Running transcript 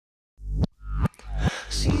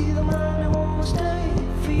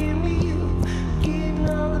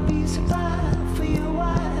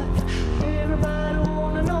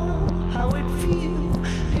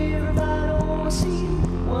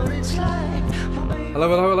Hello,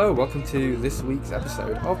 hello, hello. Welcome to this week's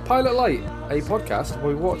episode of Pilot Light, a podcast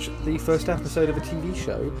where we watch the first episode of a TV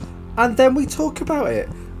show and then we talk about it.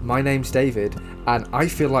 My name's David, and I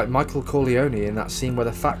feel like Michael Corleone in that scene where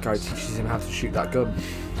the fat guy teaches him how to shoot that gun.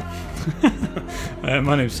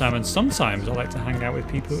 My name's Sam, and sometimes I like to hang out with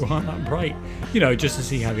people who aren't that bright, just to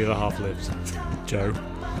see how the other half lives. Joe.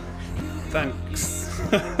 Thanks.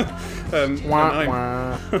 Wah,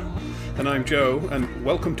 wah. And I'm Joe, and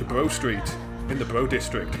welcome to Bro Street, in the Bro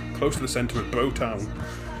District, close to the centre of Bro Town,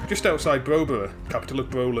 just outside Broborough, capital of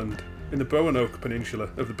Broland, in the Roanoke Peninsula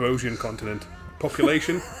of the Brosian continent.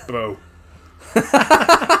 Population, Bro.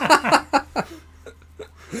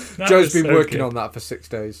 Joe's been working on that for 6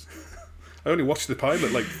 days. I only watched the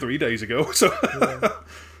pilot like 3 days ago, so...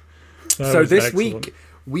 So this week,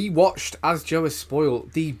 we watched, as Joe has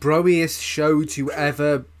spoiled, the broiest show to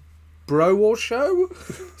ever bro or show?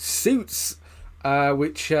 Suits.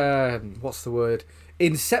 Which, what's the word?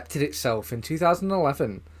 Incepted itself in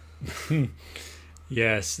 2011.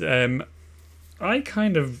 Yes. I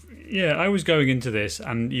was going into this,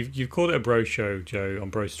 and you've called it a bro show, Joe, on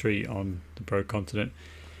Bro Street, on the Bro continent.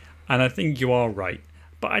 And I think you are right.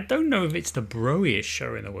 But I don't know if it's the broiest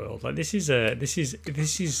show in the world. Like, it's the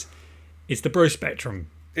bro spectrum,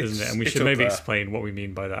 isn't it? And we should maybe explain what we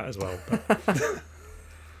mean by that as well. But.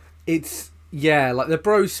 Yeah, like the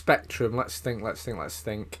bro spectrum. Let's think.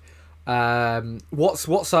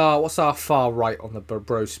 What's our far right on the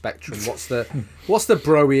bro spectrum? What's the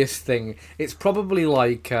broiest thing? It's probably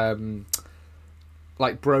like bro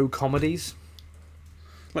comedies,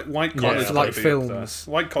 like White Collar, like films.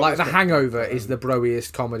 White Collar, like The Hangover is the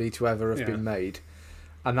broiest comedy to ever have been made,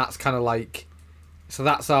 and that's kind of like. So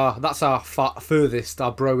that's our furthest,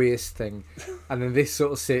 our broiest thing, and then this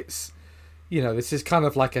sort of sits. This is kind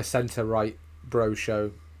of like a centre-right bro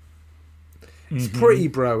show. It's pretty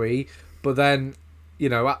broy, but then,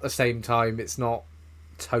 at the same time, it's not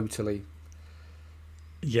totally.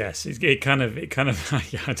 Yes, it kind of. Yeah,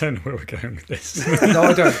 I don't know where we're going with this. No,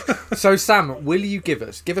 I don't. So, Sam, will you give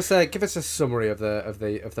us a summary of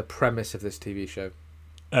the premise of this TV show?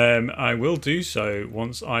 I will do so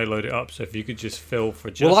once I load it up. So if you could just fill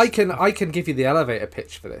for just. Well, I can give you the elevator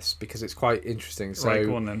pitch for this because it's quite interesting. So, right,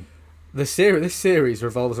 go on then. This series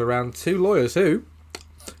revolves around two lawyers who,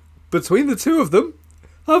 between the two of them,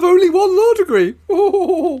 have only one law degree.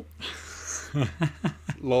 Oh.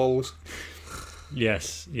 Lols.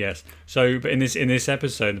 Yes. So, but in this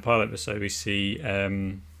episode, the pilot episode, we see a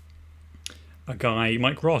guy,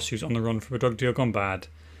 Mike Ross, who's on the run from a drug deal gone bad,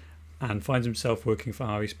 and finds himself working for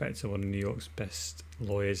Harvey Specter, one of New York's best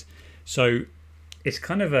lawyers. So, it's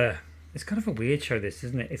kind of a weird show, this,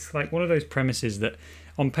 isn't it? It's like one of those premises that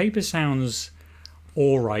on paper sounds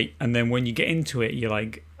all right, and then when you get into it, you're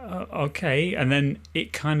like, okay, and then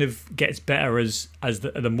it kind of gets better as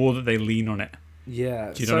the more that they lean on it.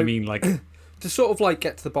 Yeah. Do you know what I mean? Like to sort of like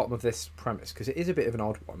get to the bottom of this premise, because it is a bit of an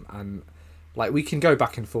odd one, and like we can go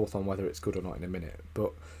back and forth on whether it's good or not in a minute.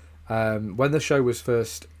 But when the show was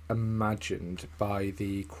first imagined by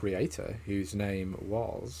the creator, whose name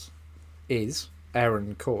is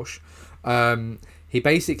Aaron Korsh. He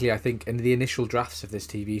basically, I think, in the initial drafts of this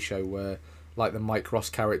TV show were like the Mike Ross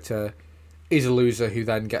character is a loser who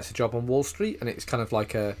then gets a job on Wall Street, and it's kind of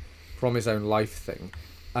like a from his own life thing.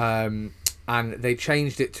 And they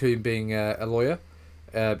changed it to him being a lawyer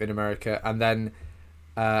in America, and then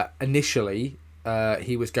initially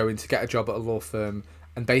he was going to get a job at a law firm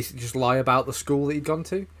and basically just lie about the school that he'd gone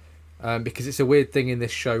to, because it's a weird thing in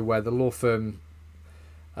this show where the law firm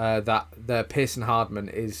that the Pearson Hardman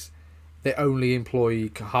is, they only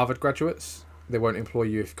employ Harvard graduates. They won't employ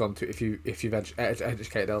you if you've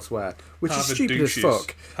educated elsewhere, which Harvard is stupid douches. as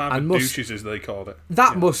fuck. Harvard douches, as they called it.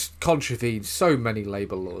 That must contravene so many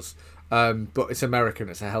labour laws. But it's America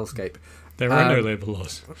and it's a hellscape. There are no labour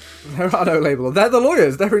laws. There are no labour laws. They're the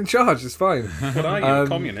lawyers. They're in charge. It's fine. What are you, a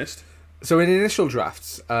communist? So in initial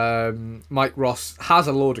drafts, Mike Ross has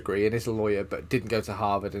a law degree and is a lawyer, but didn't go to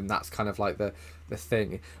Harvard, and that's kind of like the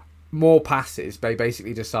thing. More passes, they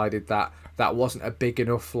basically decided that wasn't a big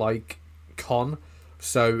enough like con.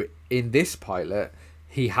 So in this pilot,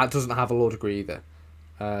 he doesn't have a law degree either.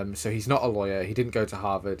 So he's not a lawyer. He didn't go to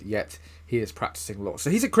Harvard, yet he is practicing law. So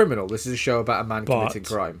he's a criminal. This is a show about a man committing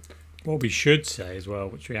crime. What we should say as well,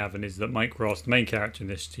 which we haven't, is that Mike Ross, the main character in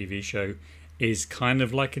this TV show, is kind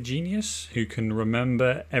of like a genius who can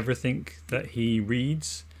remember everything that he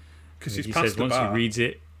reads. Because he says once he reads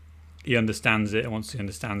it, he understands it, and once he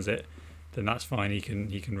understands it, then that's fine. He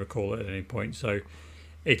can recall it at any point. So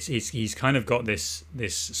he's kind of got this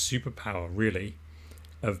superpower, really,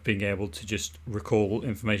 of being able to just recall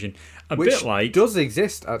information. Which bit like does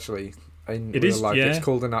exist actually in It real is, life. yeah. It's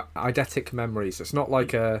called an eidetic memory. So it's not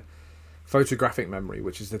like a photographic memory,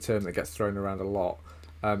 which is the term that gets thrown around a lot.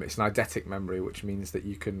 It's an eidetic memory, which means that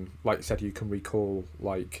you can, like you said, you can recall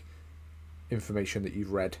like information that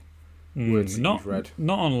you've read, words that you've read.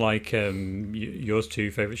 Not unlike yours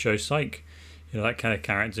two favourite shows, Psych. You know, that kind of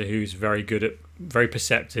character who's very good at, very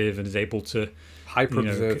perceptive and is able to... Hyper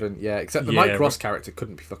observant, yeah. Except the yeah, Mike Ross character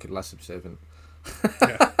couldn't be fucking less observant.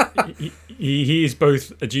 he is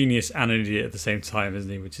both a genius and an idiot at the same time,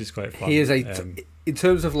 isn't he? Which is quite fun. He is in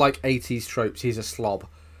terms of like 80s tropes, he's a slob.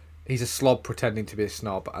 He's a slob pretending to be a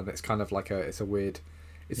snob, and it's kind of like a weird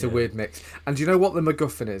mix. And do you know what the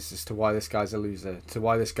MacGuffin is as to why this guy's a loser? To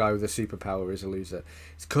why this guy with a superpower is a loser?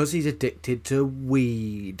 It's because he's addicted to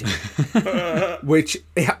weed, which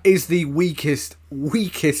is the weakest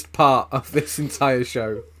part of this entire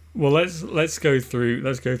show. Well, let's go through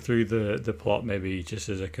the plot maybe just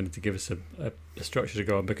as a kind of to give us a structure to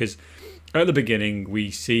go on, because at the beginning we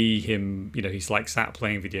see him, you know, he's like sat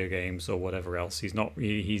playing video games or whatever else. He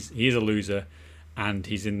is a loser, and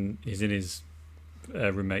he's in his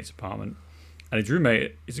roommate's apartment, and his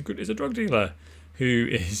roommate is a drug dealer who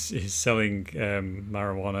is selling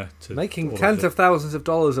marijuana to making tens of thousands of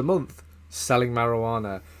dollars a month selling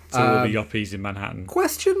marijuana. To all the yuppies in Manhattan.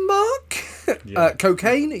 Question mark? Yeah.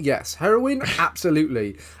 Cocaine? Yes. Heroin?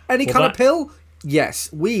 Absolutely. Any kind of pill?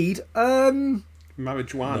 Yes. Weed? Marijuana.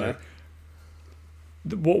 No.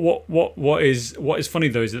 What is funny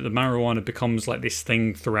though is that the marijuana becomes like this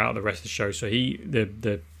thing throughout the rest of the show. So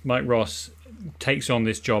the Mike Ross takes on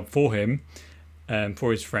this job for him,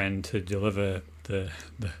 for his friend to deliver the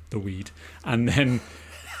weed, and then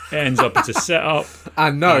it ends up it's a setup.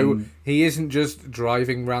 And no, he isn't just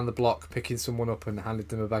driving around the block picking someone up and handing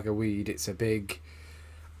them a bag of weed. It's a big.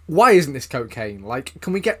 Why isn't this cocaine? Like,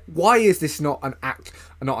 can we get? Why is this not an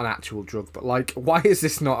actual drug? But like, why is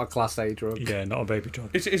this not a Class A drug? Yeah, not a baby drug.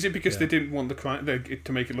 Is it because they didn't want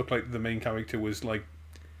to make it look like the main character was like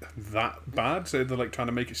that bad? So they're like trying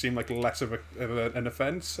to make it seem like less of an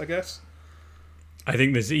offence, I guess. I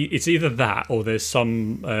think it's either that or there's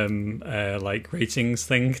some like ratings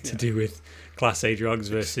thing to do with Class A drugs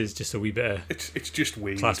versus just a wee bit of it's just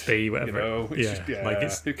weed. Class B, whatever. You know,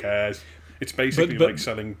 just, who cares? It's basically like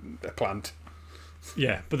selling a plant.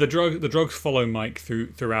 Yeah, but the drugs follow Mike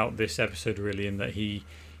throughout this episode really, in that he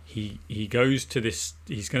goes to this,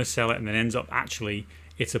 he's going to sell it, and then ends up actually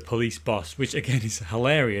it's a police bus, which again is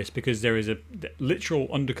hilarious because there is a literal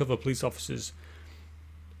undercover police officers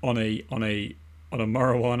on a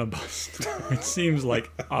marijuana bus. It seems like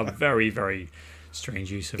a very, very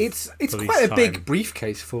strange use of it's police quite a time. big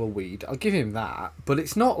briefcase full of weed. I'll give him that, but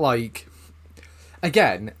it's not like.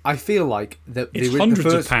 Again, I feel like it's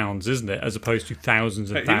hundreds of pounds, isn't it, as opposed to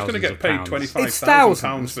thousands and thousands of pounds. He's going to get paid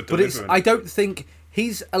 £25,000 for delivering. But I don't think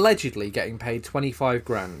he's allegedly getting paid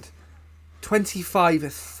 $25,000,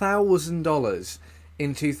 $25,000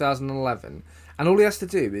 in 2011, and all he has to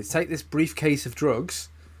do is take this briefcase of drugs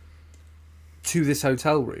to this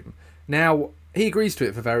hotel room. Now he agrees to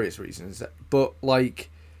it for various reasons, but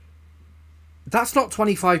like, that's not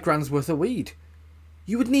 $25,000 worth of weed.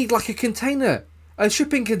 You would need like a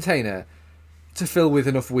shipping container to fill with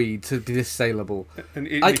enough weed to be this saleable. And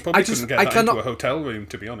he probably couldn't get that into a hotel room,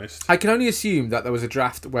 to be honest. I can only assume that there was a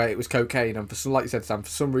draft where it was cocaine, and like you said, Sam, for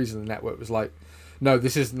some reason the network was like, no,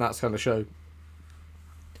 this isn't that kind of show.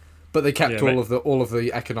 But they kept all of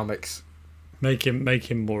the economics. Make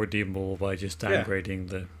him more redeemable by just downgrading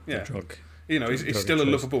the drug. You know, he's still a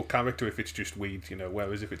lovable character if it's just weed, you know,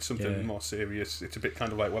 whereas if it's something more serious, it's a bit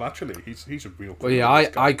kind of like, well, actually, he's a real... Well, yeah,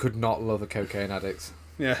 I could not love a cocaine addict.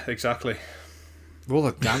 Yeah, exactly. All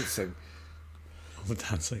the dancing. All the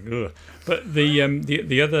dancing, ugh. But the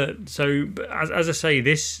other... So, as I say,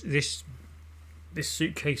 this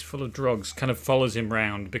suitcase full of drugs kind of follows him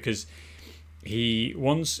round, because he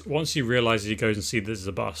once he realises he goes and sees there's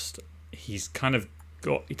a bust, he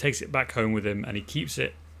takes it back home with him and he keeps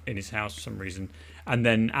it in his house for some reason, and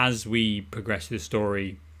then as we progress through the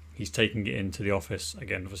story, he's taking it into the office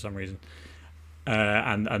again for some reason, this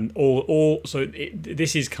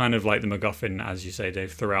is kind of like the MacGuffin, as you say,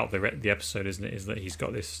 Dave, throughout the episode, isn't it? Is that he's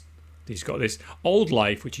got this old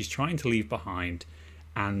life which he's trying to leave behind,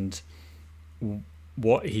 and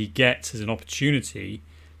what he gets is an opportunity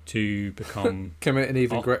to become commit an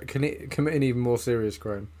even more serious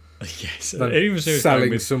crime. Yes, even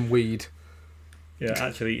selling some weed. Yeah,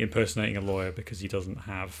 actually impersonating a lawyer because he doesn't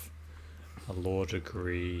have a law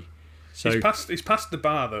degree. So he's passed the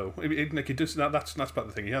bar though. Like he does that's about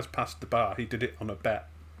the thing. He has passed the bar. He did it on a bet.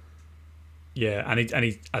 Yeah, and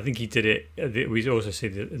I think he did it. We also see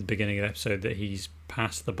at the beginning of the episode that he's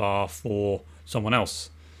passed the bar for someone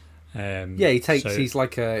else. Yeah, he takes. So, He's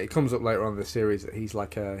like a. It comes up later on in the series that he's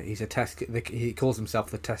like a. He's a test. He calls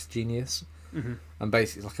himself the test genius, and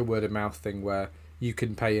basically it's like a word of mouth thing where you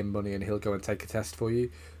can pay him money and he'll go and take a test for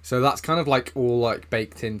you. So that's kind of like all like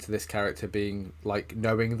baked into this character being like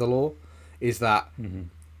knowing the law, is that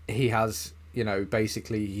he has, you know,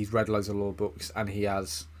 basically he's read loads of law books and he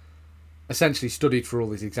has essentially studied for all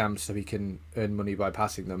these exams so he can earn money by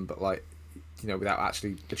passing them, but like, you know, without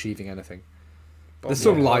actually achieving anything. There's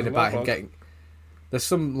some line about him getting. There's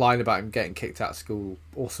some line about him getting kicked out of school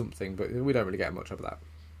or something, but we don't really get much of that.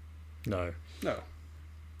 No.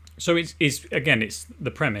 So it's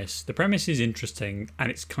the premise. The premise is interesting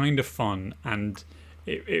and it's kind of fun, and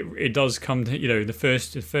it does come to, you know, the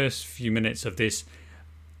first few minutes of this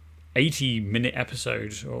 80-minute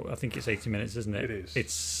episode, or I think it's 80 minutes, isn't it? It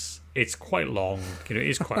is. It's quite long. You know, it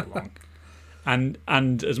is quite long.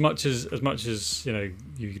 And as much as you know,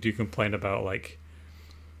 you do complain about like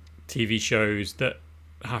TV shows that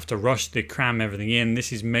have to rush to cram everything in.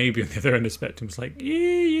 This is maybe on the other end of the spectrum. It's like,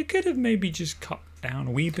 yeah, you could have maybe just cut down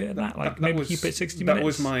a wee bit of that. Like maybe keep it 60 minutes. That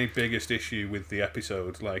was my biggest issue with the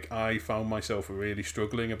episode. Like, I found myself really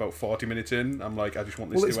struggling about 40 minutes in. I'm like, I just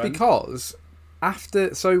want this to end. Well, it's because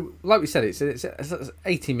after, so like we said, it's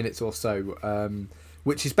 80 minutes or so,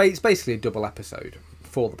 which is basically a double episode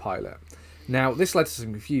for the pilot. Now, this led to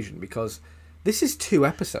some confusion because this is 2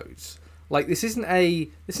 episodes. Like, this isn't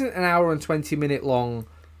an hour and 20-minute long,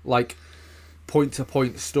 like,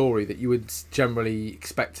 point-to-point story that you would generally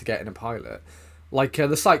expect to get in a pilot. Like,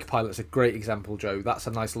 the Psych pilot's a great example, Joe. That's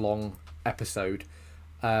a nice long episode,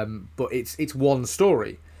 but it's one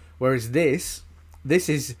story. Whereas this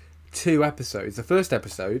is 2 episodes. The first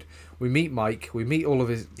episode, we meet Mike, we meet all of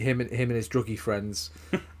him and his druggy friends,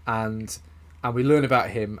 and we learn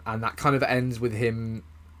about him, and that kind of ends with him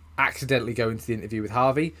accidentally going to the interview with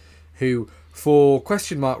Harvey, who, for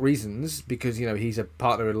question mark reasons, because, you know, he's a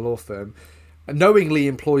partner in a law firm, knowingly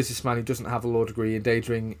employs this man who doesn't have a law degree,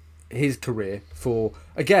 endangering his career for,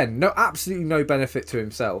 again, absolutely no benefit to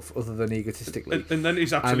himself other than egotistically. And then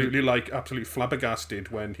he's absolutely flabbergasted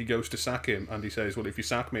when he goes to sack him, and he says, well, if you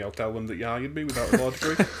sack me, I'll tell them that you hired me without a law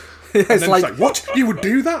degree. And then it's like, what? You would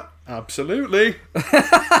do that? Absolutely.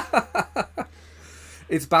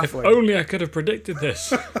 It's baffling. If only I could have predicted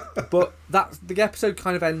this. But the episode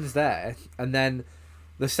kind of ends there, and then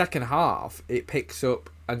the second half it picks up,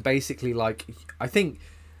 and basically, like, I think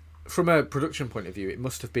from a production point of view, they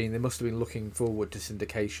must have been looking forward to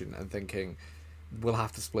syndication and thinking we'll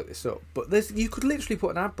have to split this up. But you could literally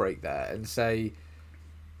put an ad break there and say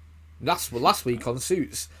last week on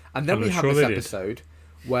Suits, and then we have this episode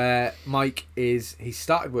where Mike he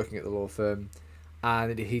started working at the law firm,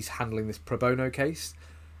 and he's handling this pro bono case,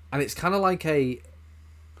 and it's kind of like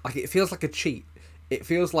it feels like a cheat. It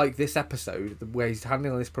feels like this episode, where he's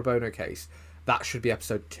handling this pro bono case, that should be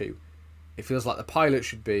episode 2. It feels like the pilot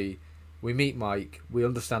should be, we meet Mike, we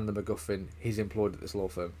understand the MacGuffin, he's employed at this law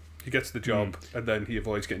firm. He gets the job, and then he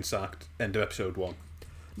avoids getting sacked. End of episode 1.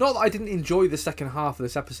 Not that I didn't enjoy the second half of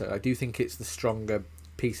this episode. I do think it's the stronger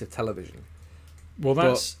piece of television. Well,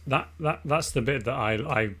 that's the bit that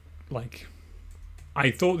I like. I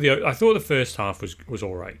thought the first half was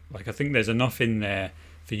all right. Like, I think there's enough in there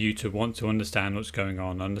for you to want to understand what's going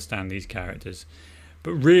on, understand these characters.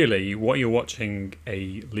 But really, what you're watching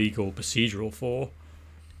a legal procedural for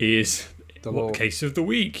is the case of the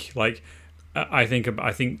week. Like, I think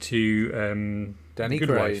to Danny Good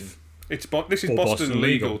Crane. Wife. This is Boston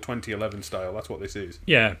Legal 2011 style. That's what this is.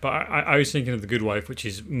 Yeah, but I was thinking of The Good Wife, which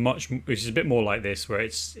is a bit more like this, where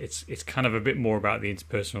it's kind of a bit more about the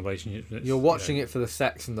interpersonal relationships. You're watching it for the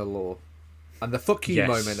sex and the law, and the fuck you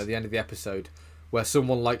moment at the end of the episode, where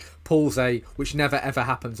someone like pulls which never ever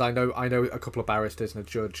happens. I know a couple of barristers and a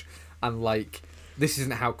judge, and like, this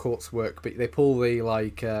isn't how courts work, but they pull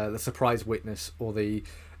the surprise witness or the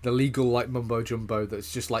legal like mumbo jumbo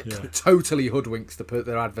that's just like totally hoodwinks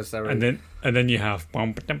their adversary, and then you have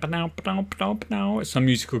some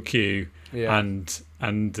musical cue, and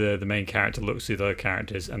the main character looks at the other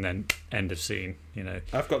characters, and then end of scene. You know,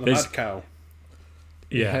 I've got the mad cow.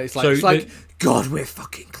 Yeah, it's like God, we're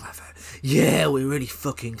fucking clever. Yeah, we're really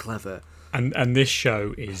fucking clever. And this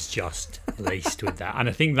show is just laced with that, and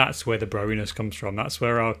I think that's where the browiness comes from. That's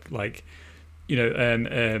where our, like, you know,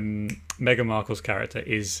 Meghan Markle's character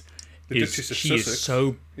is. She is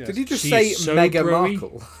so. Yes. Did you just say Meghan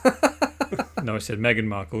Markle? No, I said Meghan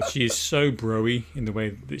Markle. She is so broy in the way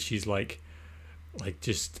that she's like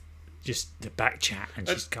just the back chat, and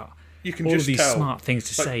she's got all of these smart things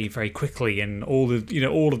to say very quickly, and all of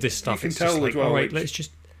this stuff. You can it's tell just like, as well. All right, let's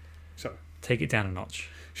just take it down a notch.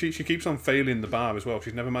 she keeps on failing the bar as well.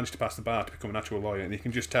 She's never managed to pass the bar to become an actual lawyer, and you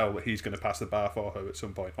can just tell that he's going to pass the bar for her at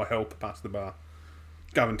some point, or help pass the bar.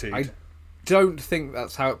 Guaranteed. I don't think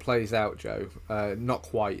that's how it plays out, Joe. Not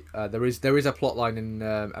quite. There is a plot line in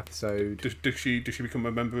episode. Does she become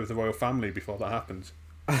a member of the royal family before that happens?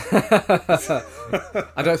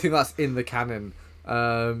 I don't think that's in the canon.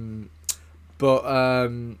 But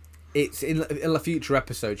it's in a future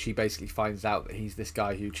episode. She basically finds out that he's this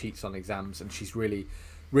guy who cheats on exams, and she's really,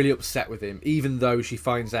 really upset with him. Even though she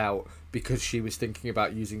finds out because she was thinking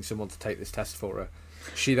about using someone to take this test for her,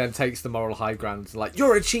 she then takes the moral high ground, like,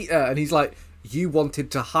 "You're a cheater," and he's like, "You wanted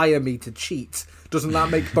to hire me to cheat. Doesn't that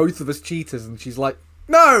make both of us cheaters?" And she's like,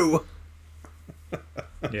 "No."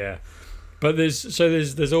 Yeah, but there's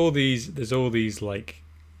all these like,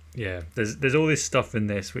 yeah, there's all this stuff in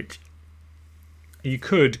this which you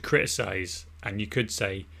could criticize and you could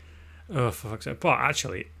say, oh, for fuck's sake. But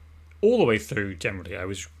actually, all the way through, generally, I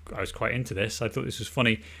was quite into this. I thought this was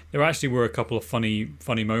funny. There actually were a couple of funny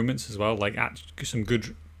moments as well, like some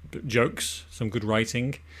good jokes, some good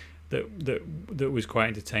writing that was quite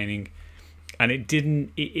entertaining. And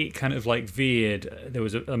it kind of like veered. There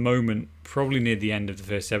was a moment probably near the end of the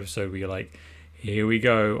first episode where you're like, here we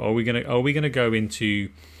go. Are we gonna go into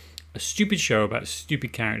a stupid show about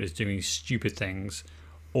stupid characters doing stupid things,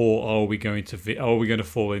 or are we going to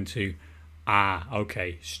fall into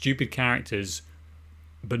stupid characters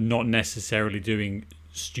but not necessarily doing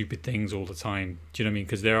stupid things all the time? Do you know what I mean?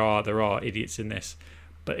 Because there are idiots in this,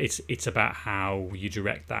 but it's about how you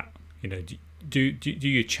direct that. You know, do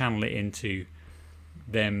you channel it into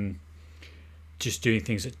them just doing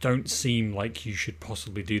things that don't seem like you should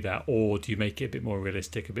possibly do that, or do you make it a bit more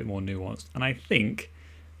realistic, a bit more nuanced? And I think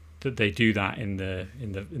that they do that in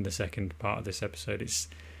the second part of this episode. It's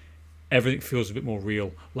everything feels a bit more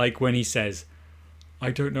real. Like when he says,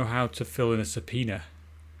 "I don't know how to fill in a subpoena."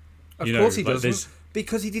 Of course he doesn't,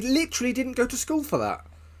 because he literally didn't go to school for that.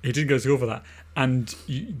 He didn't go to school for that, and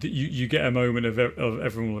you get a moment of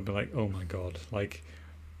everyone will be like, "Oh my god!" Like,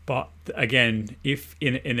 but again, if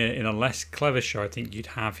in a less clever show, I think you'd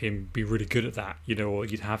have him be really good at that, you know, or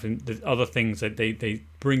you'd have him the other things that they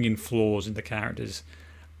bring in flaws in the characters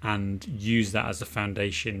and use that as the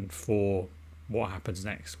foundation for what happens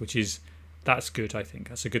next, that's good. I think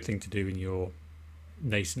that's a good thing to do in your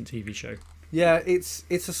nascent TV show. Yeah, it's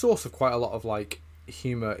a source of quite a lot of like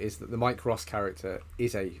humor. Is that the Mike Ross character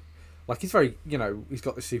is he's very, you know, he's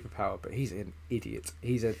got the superpower, but he's an idiot.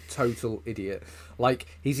 He's a total idiot. Like,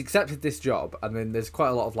 he's accepted this job, and then there's quite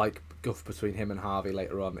a lot of like guff between him and Harvey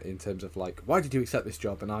later on in terms of like, why did you accept this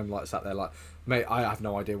job? And I'm like sat there like, mate, I have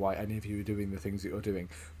no idea why any of you are doing the things that you're doing.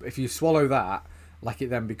 But if you swallow that, like, it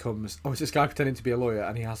then becomes, oh, it's this guy pretending to be a lawyer,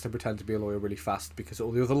 and he has to pretend to be a lawyer really fast because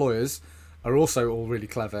all the other lawyers are also all really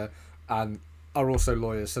clever and are also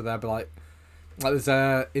lawyers. So they'll be like there's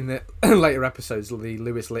in the later episodes, the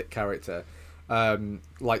Lewis Litt character,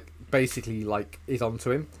 like basically like is onto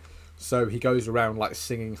him. So he goes around like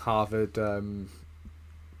singing Harvard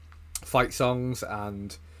fight songs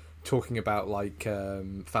and talking about like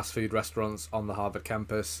fast food restaurants on the Harvard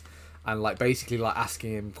campus, and like basically like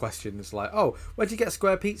asking him questions like, oh, where'd you get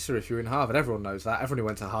square pizza if you're in Harvard? Everyone knows that. Everyone who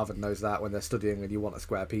went to Harvard knows that when they're studying and you want a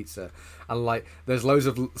square pizza. And like there's loads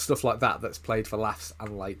of stuff like that that's played for laughs,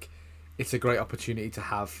 and like it's a great opportunity to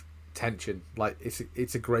have tension. Like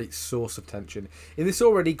it's a great source of tension in this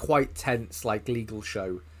already quite tense like legal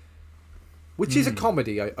show, which is a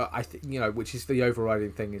comedy. I think, you know, which is the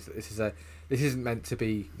overriding thing, is that this isn't meant to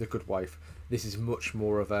be The Good Wife. This is much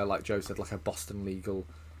more of a, like Joe said, like a Boston Legal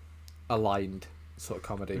aligned sort of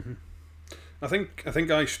comedy. Mm-hmm. I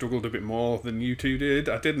think I struggled a bit more than you two did.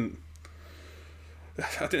 I didn't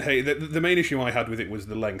hate it. The main issue I had with it was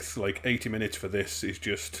the length. Like 80 minutes for this is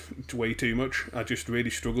just way too much. I just really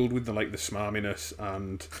struggled with the smarminess,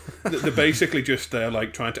 and they're basically just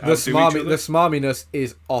like trying to outdo each other. The smarminess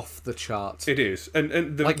is off the charts. It is,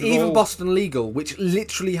 and like even Boston Legal, which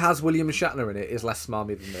literally has William Shatner in it, is less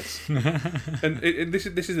smarmy than this. And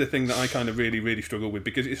this is the thing that I kind of really struggle with,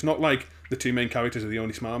 because it's not like the two main characters are the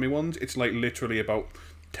only smarmy ones. It's like literally about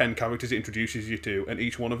 10 characters it introduces you to, and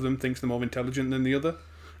each one of them thinks they're more intelligent than the other.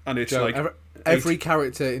 And it's Joe, like every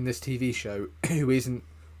character in this TV show who isn't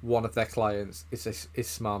one of their clients is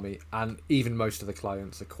smarmy, and even most of the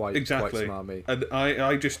clients are quite smarmy. And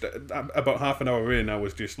I just about half an hour in, I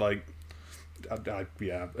was just like, I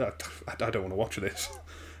don't want to watch this.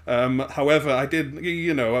 However, I did,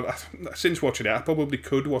 you know, since watching it, I probably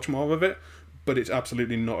could watch more of it, but it's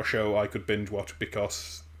absolutely not a show I could binge watch,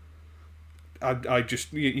 because I just,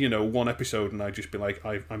 one episode and I'd just be like,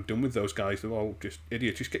 I'm done with those guys. They're all just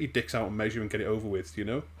idiots. Just get your dicks out and measure and get it over with,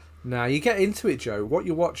 Now, you get into it, Joe. What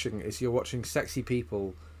you're watching is you're watching sexy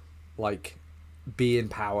people, like, be in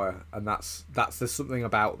power, and there's something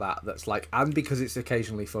about that's like, and because it's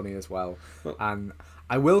occasionally funny as well. And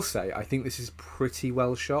I will say, I think this is pretty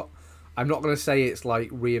well shot. I'm not going to say it's like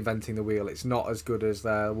reinventing the wheel. It's not as good as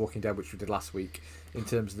Walking Dead, which we did last week, in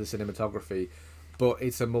terms of the cinematography, but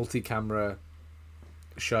it's a multi-camera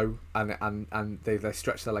show, and they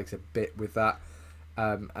stretch their legs a bit with that,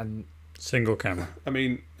 and single camera. I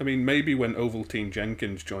mean, maybe when Ovaltine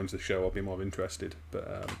Jenkins joins the show, I'll be more interested.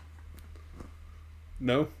 But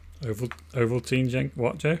no, Ovaltine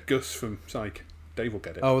what, Joe? Gus from Psych. Dave will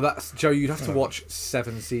get it. Oh, that's Joe. You'd have to watch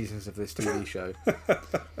 7 seasons of this TV show.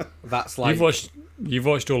 That's like you've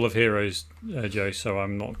watched all of Heroes, Joe. So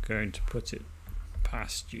I'm not going to put it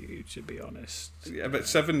past you, to be honest. Yeah, but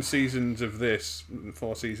 7 seasons of this,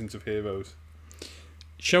 4 seasons of Heroes.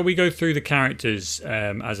 Shall we go through the characters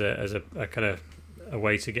as a kind of a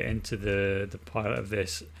way to get into the pilot of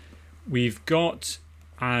this? We've got,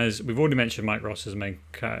 as we've already mentioned, Mike Ross as a main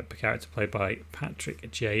character played by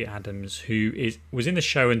Patrick J. Adams, who was in the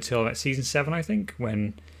show until about season 7, I think,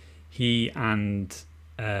 when he and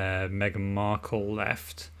Meghan Markle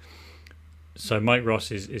left. So Mike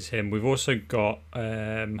Ross is him. We've also got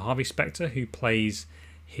Harvey Specter, who plays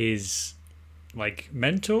his like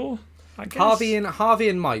mentor, I guess. Harvey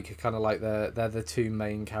and Mike are kind of like they're the 2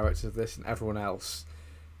 main characters of this, and everyone else.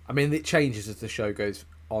 I mean, it changes as the show goes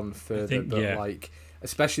on further, like,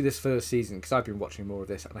 especially this first season, because I've been watching more of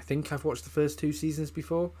this, and I think I've watched the first 2 seasons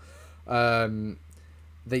before.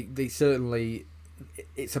 They certainly,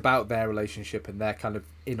 it's about their relationship, and they're kind of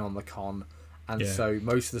in on the con, and so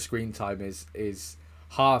most of the screen time is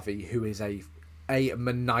Harvey, who is a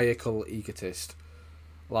maniacal egotist,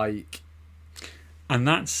 like. And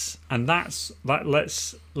that's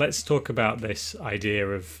let's talk about this idea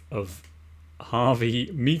of Harvey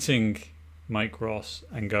meeting Mike Ross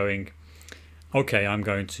and going, okay, I'm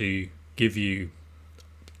going to give you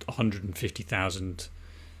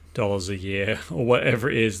 $150,000 a year or whatever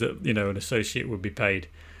it is that an associate would be paid,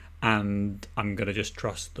 and I'm going to just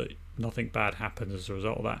trust that nothing bad happens as a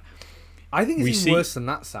result of that. I think it's even worse than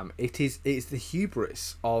that, Sam. It's the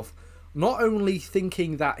hubris of not only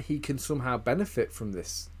thinking that he can somehow benefit from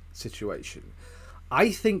this situation.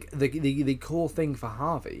 I think the core thing for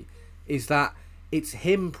Harvey is that it's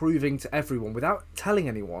him proving to everyone, without telling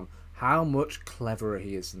anyone, how much cleverer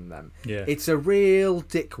he is than them. Yeah. It's a real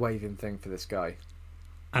dick-waving thing for this guy.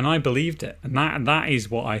 And I believed it. And that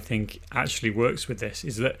is what I think actually works with this,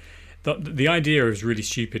 is that the idea is really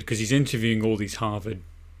stupid, because he's interviewing all these Harvard,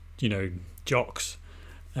 jocks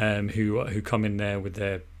who come in there with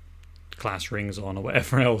their class rings on or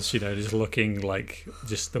whatever else, just looking like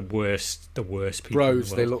just the worst people.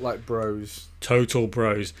 Bros, they look like bros. Total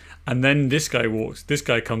bros. And then this guy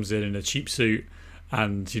comes in a cheap suit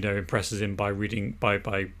and, impresses him by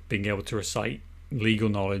being able to recite legal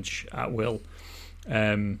knowledge at will.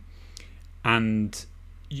 And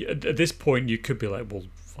at this point you could be like, well,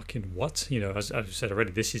 fucking what? As I've said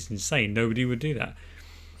already, this is insane. Nobody would do that.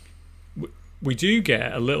 We do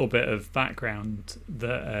get a little bit of background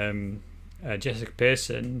that Jessica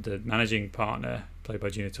Pearson, the managing partner, played by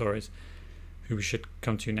Gina Torres, who we should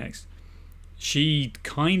come to next, she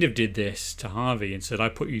kind of did this to Harvey and said, I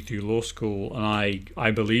put you through law school and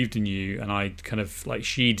I believed in you, and I kind of like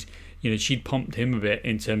she'd pumped him a bit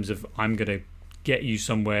in terms of, I'm going to get you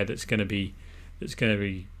somewhere that's going to be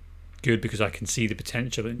good because I can see the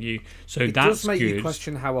potential in you. So it that's does make good. You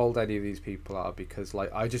question how old any of these people are, because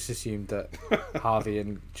like I just assumed that Harvey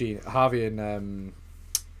and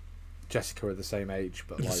Jessica are the same age,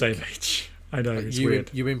 but the same age. I know, it's weird.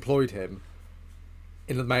 You employed him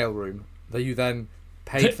in the mailroom. That you then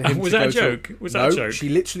paid for him. Was to that go a joke? To, was no, that a joke? She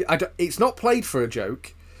literally. It's not played for a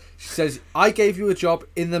joke. She says, "I gave you a job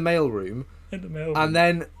in the mailroom,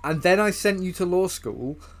 and then I sent you to law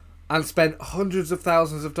school, and spent hundreds of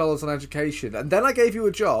thousands of dollars on education, and then I gave you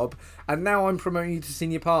a job, and now I'm promoting you to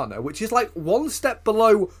senior partner, which is like one step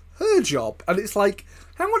below her job." And it's like,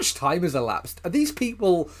 how much time has elapsed? Are these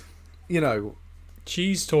people,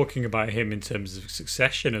 She's talking about him in terms of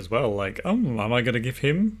succession as well. Like, am I going to give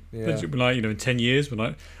him? Yeah. Like, in 10 years, when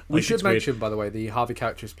I. We should mention, by the way, the Harvey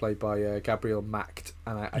character is played by Gabriel Macht,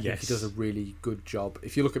 and I think he does a really good job.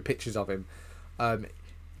 If you look at pictures of him,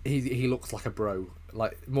 he looks like a bro,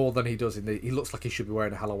 like more than he does he looks like he should be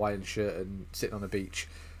wearing a Hawaiian shirt and sitting on a beach.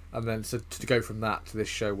 And then so to go from that to this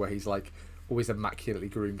show where he's like always immaculately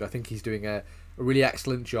groomed, I think he's doing a really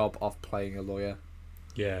excellent job of playing a lawyer.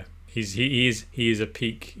 Yeah, He is a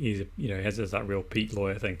peak. He has that real peak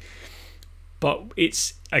lawyer thing. But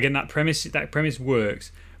it's again that premise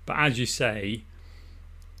works. But as you say,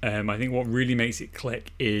 I think what really makes it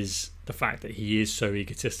click is the fact that he is so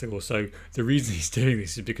egotistical. So the reason he's doing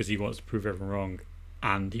this is because he wants to prove everyone wrong,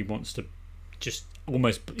 and he wants to just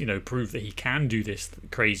almost prove that he can do this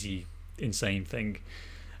crazy, insane thing.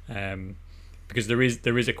 Because there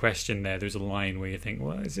is a question there. There's a line where you think,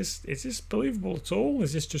 well, is this believable at all?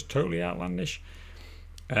 Is this just totally outlandish?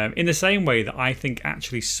 In the same way that I think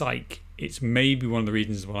actually Psych, it's maybe one of the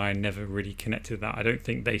reasons why I never really connected with that. I don't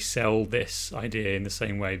think they sell this idea in the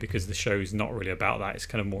same way, because the show's not really about that. It's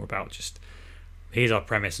kind of more about just, here's our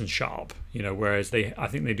premise and sharp, whereas I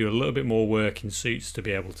think they do a little bit more work in Suits to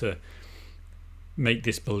be able to make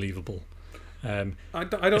this believable. I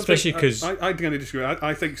don't especially because I kind of disagree.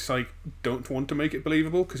 I think Psych don't want to make it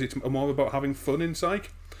believable because it's more about having fun in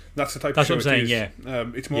Psych. That's the type of show what I'm saying, it is. yeah.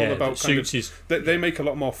 It's more about kind of, they make a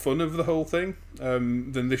lot more fun of the whole thing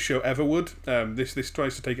than this show ever would. This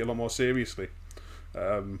tries to take it a lot more seriously,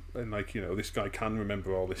 and this guy can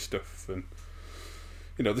remember all this stuff, and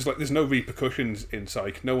there's no repercussions in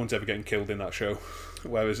Psych. No one's ever getting killed in that show,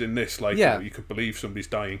 whereas in this, you could believe somebody's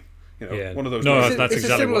dying. One of those. No, that's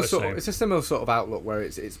exactly what it's saying. It's a similar sort of outlook where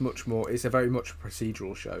it's much more. It's a very much a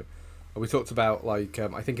procedural show. We talked about I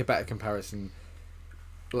think a better comparison.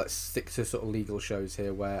 Let's stick to sort of legal shows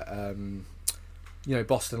here, where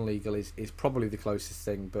Boston Legal is probably the closest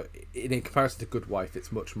thing, but in comparison to Good Wife,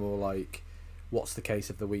 it's much more like, what's the case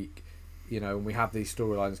of the week, and we have these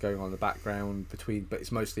storylines going on in the background but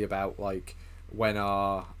it's mostly about like when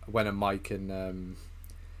are Mike and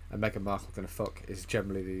Meghan Markle going to fuck is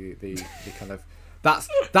generally the kind of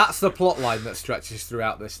that's the plot line that stretches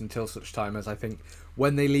throughout this until such time as I think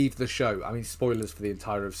when they leave the show. I mean, spoilers for the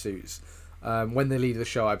entire of Suits. When they leave the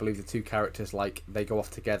show, I believe the two characters they go off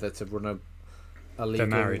together to run a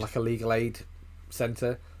legal aid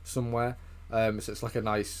centre somewhere. So it's like a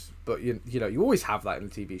nice, but you always have that in a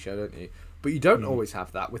TV show, don't you? But you don't always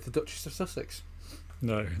have that with the Duchess of Sussex.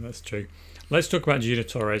 No, that's true. Let's talk about Gina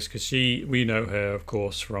Torres, because we know her, of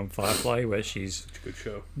course, from Firefly, where she's a good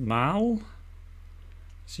show. Mal.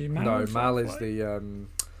 Is she Mal? No, Mal is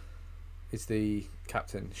the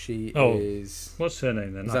captain. She is. What's her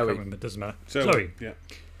name then? Zoe. I can't remember. It doesn't matter. Zoe. Yeah.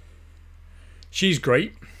 She's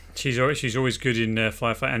great. She's always good in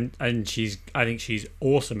Firefly, and I think she's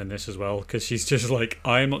awesome in this as well, because she's just like,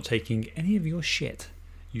 I am not taking any of your shit,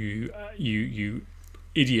 you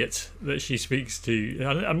idiot, that she speaks to.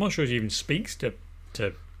 I'm not sure she even speaks to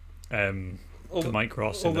Mike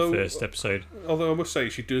Ross in the first episode. Although I must say,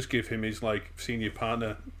 she does give him his senior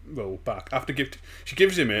partner role back. She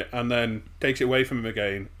gives him it and then takes it away from him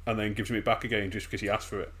again, and then gives him it back again just because he asked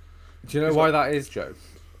for it. Do you know why that is, Joe?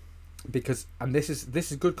 Because, and this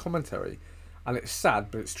is good commentary, and it's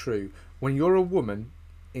sad but it's true. When you're a woman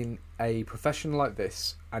in a profession like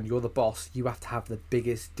this and you're the boss, you have to have the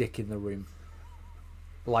biggest dick in the room.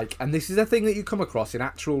 And this is a thing that you come across in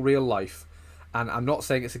actual real life. And I'm not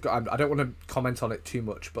saying it's I don't want to comment on it too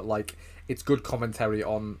much, but it's good commentary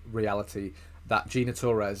on reality that Gina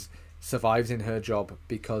Torres survives in her job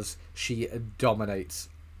because she dominates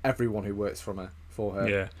everyone who works for her.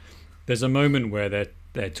 Yeah, there's a moment where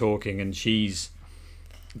they're talking and she's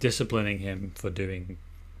disciplining him for doing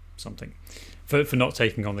something, for not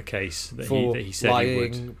taking on the case that he said lying,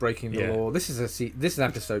 he would, breaking the law. This is an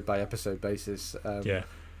episode by episode basis.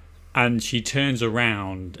 And she turns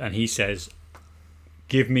around and he says,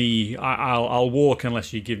 give me, I'll walk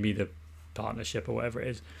unless you give me the partnership or whatever it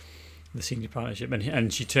is, the senior partnership.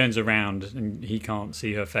 And she turns around and he can't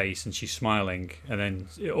see her face and she's smiling, and then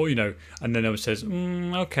and then it says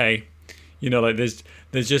okay, there's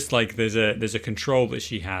just there's a control that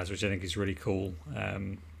she has, which I think is really cool.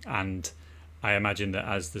 And I imagine that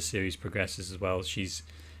as the series progresses as well, she's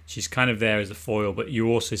kind of there as a foil, but you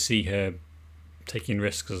also see her taking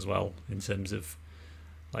risks as well, in terms of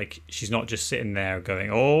she's not just sitting there going,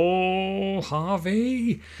 "Oh,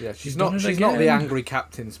 Harvey." Yeah, she's not the angry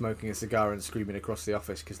captain smoking a cigar and screaming across the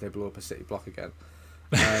office because they blew up a city block again.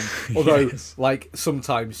 Although, yes.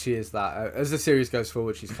 Sometimes she is that. As the series goes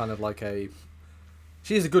forward, she's kind of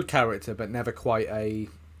she is a good character, but never quite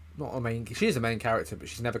not a main. She is a main character, but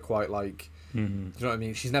she's never quite do you know what I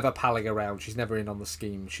mean? She's never palling around. She's never in on the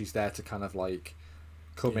scheme. She's there to kind of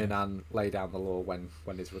come in and lay down the law when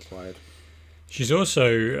is required. She's also,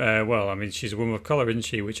 she's a woman of colour, isn't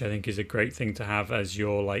she? Which I think is a great thing to have as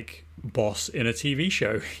your boss in a TV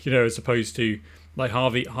show, as opposed to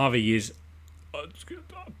Harvey. Harvey is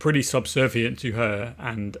pretty subservient to her,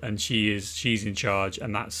 and she's in charge,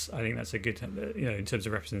 and I think that's a good, in terms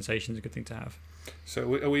of representation, is a good thing to have.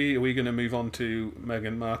 So are we going to move on to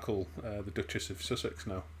Meghan Markle, the Duchess of Sussex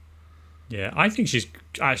now? Yeah, I think she's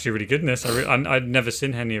actually really good in this. I'd never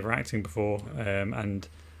seen any of her acting before, and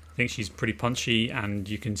I think she's pretty punchy, and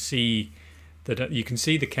you can see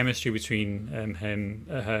the chemistry between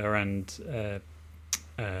her and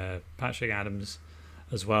Patrick Adams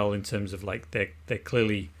as well, in terms of like they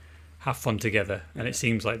clearly have fun together, and it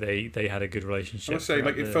seems like they had a good relationship. I must say,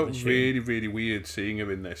 like, it felt really, really weird seeing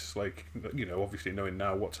her in this. Like, you know, obviously knowing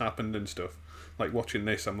now what's happened and stuff. Like, watching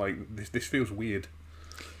this, I'm like, this feels weird.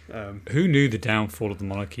 Who knew the downfall of the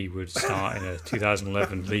monarchy would start in a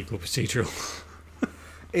 2011 legal procedural?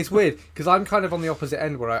 It's weird because I'm kind of on the opposite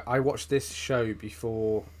end, where I watched this show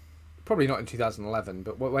before, probably not in 2011,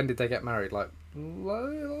 but when did they get married? Like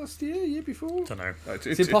last year before? I don't know.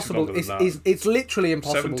 It's impossible. It's literally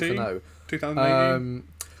impossible 17? to know. 2018.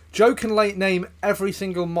 Joe can name every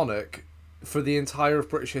single monarch for the entire of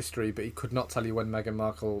British history, but he could not tell you when Meghan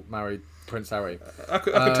Markle married Prince Harry. I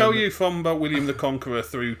could tell you from about William the Conqueror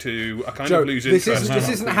through to I kind Joe, of lose this interest. This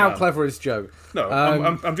isn't how clever is Joe. No,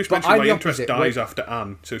 I'm just but mentioning my the interest opposite. dies after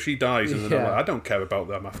Anne, so she dies, and then I'm Yeah. like, I don't care about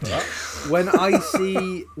them after that. When I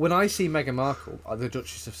see Meghan Markle, the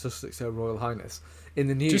Duchess of Sussex, Her Royal Highness, in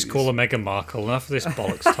the news, Just call her Meghan Markle. Enough of this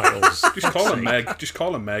bollocks titles. Just call her Meg. Just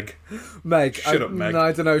call her Meg. Meg. Shut up, Meg. No,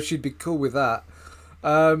 I don't know. She'd be cool with that.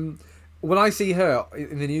 When I see her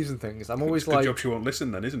in the news and things, I'm always It's a good like, job she won't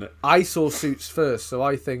listen then, isn't it? I saw Suits first, so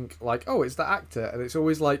I think like, oh, it's the actor, and it's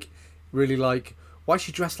always like, really like, why is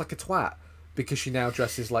she dressed like a twat? Because she now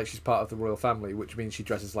dresses like she's part of the royal family, which means she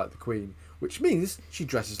dresses like the Queen, which means she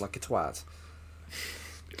dresses like a twat.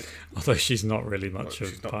 Although she's not really much Well,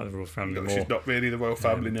 of she's not- part of the royal family No, anymore. she's not really the royal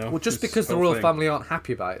family now. Well, just This because the whole royal thing. family aren't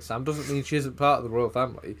happy about it, Sam, doesn't mean she isn't part of the royal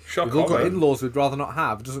family. Shock We've all got horror. in-laws we'd rather not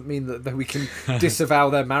have. Doesn't mean that we can disavow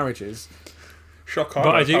their marriages. Shock But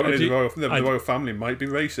horror. I do- Apparently I do- the I do- royal family might be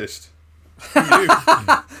racist. Who knew?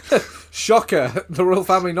 Shocker! The royal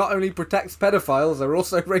family not only protects pedophiles, they're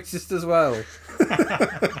also racist as well.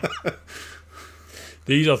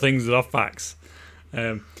 These are things that are facts.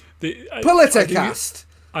 Politicast!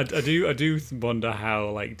 I do wonder how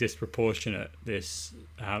like disproportionate this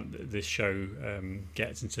show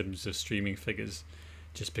gets in terms of streaming figures,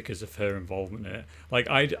 just because of her involvement in it. Like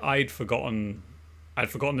I'd forgotten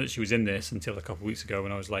that she was in this until a couple of weeks ago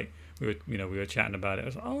when I was like we were chatting about it. I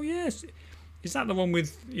was like, oh yes, is that the one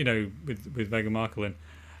with with Meghan Markle in?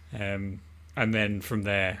 And then from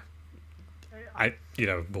there,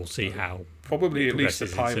 we'll see how. Probably at least the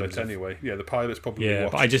progresses in pilot terms of- anyway. Yeah, the pilot's probably Yeah,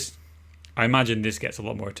 watched. but I imagine this gets a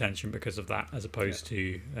lot more attention because of that, as opposed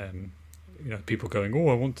to people going, "Oh,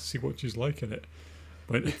 I want to see what she's like in it."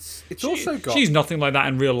 But It's also got... she's nothing like that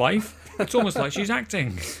in real life. It's almost like she's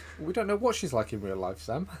acting. We don't know what she's like in real life,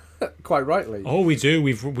 Sam. Quite rightly. Oh, we do.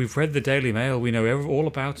 We've read the Daily Mail. We know all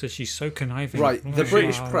about her. She's so conniving. Right, Oh, the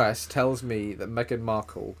British wow. press tells me that Meghan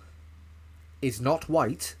Markle is not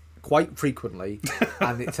white, quite frequently,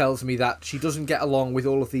 and it tells me that she doesn't get along with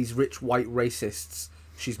all of these rich white racists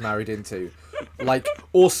she's married into. Like,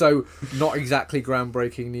 also not exactly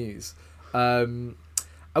groundbreaking news.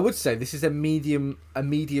 I would say this is a medium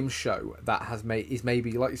show that is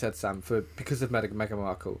maybe, like you said, Sam, because of Meghan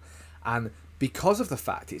Markle, and because of the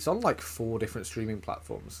fact it's on like 4 different streaming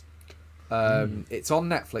platforms. It's on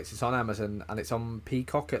Netflix, it's on Amazon, and it's on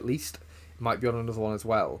Peacock at least. It might be on another one as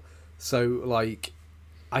well. So, like,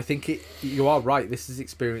 I think you are right. This is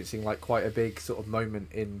experiencing like quite a big sort of moment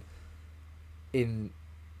in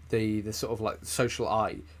the sort of like social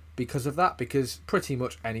eye because of that. Because pretty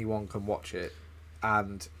much anyone can watch it,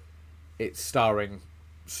 and it's starring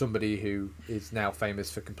somebody who is now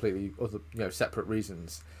famous for completely other, separate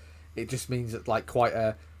reasons. It just means that like quite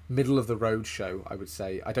a middle of the road show, I would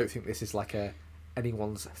say. I don't think this is like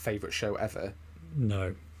anyone's favourite show ever.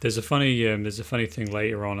 No, there's a funny thing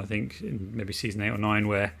later on. I think in maybe season 8 or 9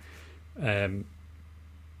 where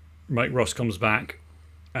Mike Ross comes back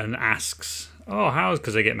and asks, "Oh,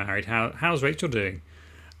 because they get married? How's Rachel doing?"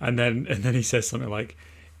 And then he says something like,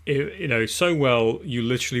 "So well, you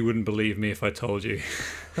literally wouldn't believe me if I told you,"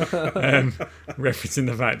 referencing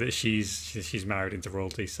the fact that she's married into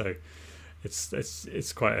royalty. So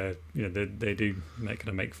it's quite a they do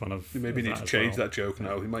make fun of. They maybe of need that to as change well. that joke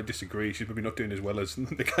now. He might disagree. She's probably not doing as well as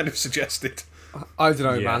they kind of suggested. I don't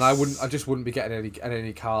know, man. Yes. I just wouldn't be getting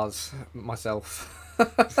any cars myself.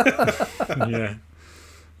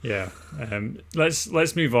 Yeah.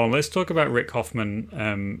 Let's move on. Let's talk about Rick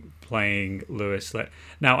Hoffman playing Lewis.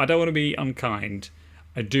 Now, I don't want to be unkind.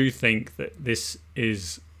 I do think that this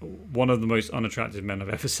is one of the most unattractive men I've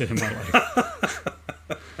ever seen in my life.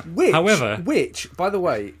 Which, by the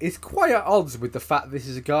way, is quite at odds with the fact this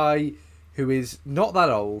is a guy who is not that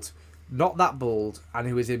old, not that bald, and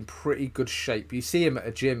who is in pretty good shape. You see him at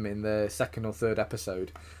a gym in the second or third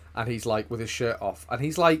episode, and he's like with his shirt off, and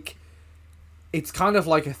he's like, it's kind of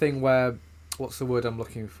like a thing where, what's the word I'm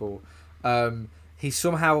looking for? He's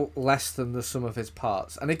somehow less than the sum of his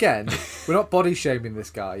parts. And again, we're not body shaming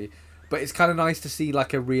this guy, but it's kind of nice to see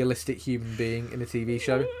like a realistic human being in a TV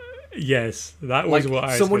show. Yes, that was like what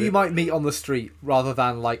I. Someone you might meet on the street, rather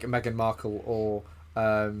than like Meghan Markle or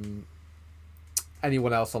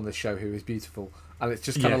anyone else on this show who is beautiful. And it's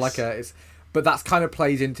just kind of like but that's kind of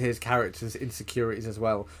plays into his character's insecurities as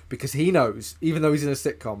well, because he knows, even though he's in a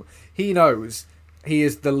sitcom, he knows he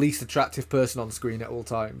is the least attractive person on screen at all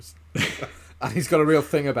times. And he's got a real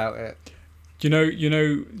thing about it. You know.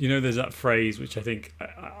 There's that phrase which I think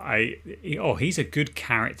he's a good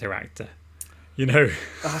character actor. You know,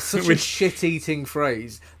 that's such a shit-eating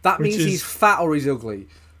phrase. That means he's fat or he's ugly.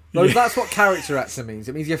 That's what character actor means.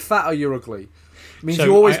 It means you're fat or you're ugly. It means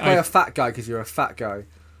you always play a fat guy because you're a fat guy.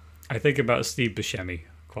 I think about Steve Buscemi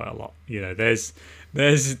quite a lot. You know, there's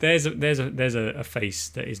a face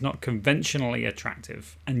that is not conventionally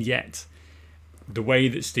attractive, and yet the way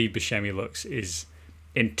that Steve Buscemi looks is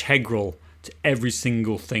integral to every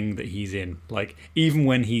single thing that he's in. Like, even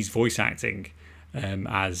when he's voice acting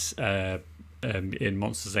as in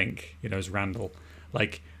Monsters Inc., you know, as Randall,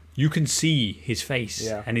 like, you can see his face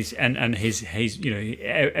and his you know,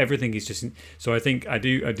 everything is just. So I think I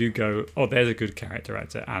do go, oh, there's a good character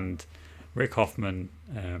actor. And Rick Hoffman,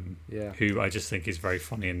 who I just think is very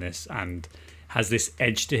funny in this and has this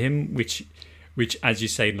edge to him, which as you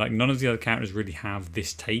say, like, none of the other characters really have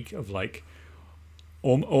this take of, like,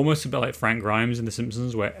 almost a bit like Frank Grimes in The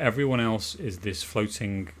Simpsons, where everyone else is this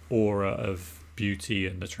floating aura of beauty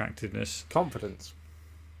and attractiveness, confidence.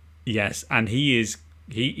 Yes, and he's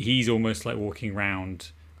almost like walking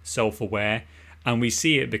around self-aware, and we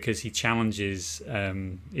see it because he challenges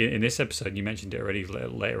in this episode. You mentioned it already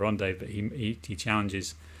later on, Dave, but he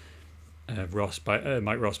challenges Mike Ross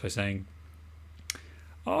by saying,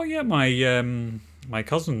 "Oh yeah, my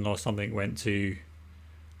cousin or something went to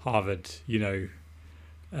Harvard, you know."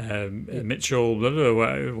 Mitchell, blah, blah,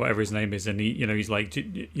 blah, whatever his name is, and he's like,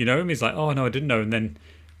 you know him? He's like, oh no, I didn't know. And then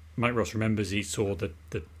Mike Ross remembers he saw the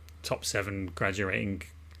top 7 graduating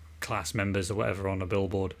class members or whatever on a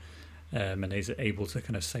billboard, and he's able to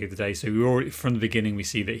kind of save the day. So we already, from the beginning, we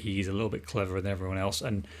see that he's a little bit cleverer than everyone else,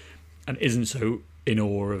 and isn't so in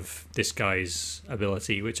awe of this guy's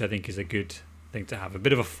ability, which I think is a good thing to have, a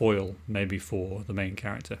bit of a foil maybe for the main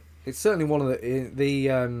character. It's certainly one of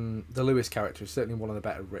the Lewis character is certainly one of the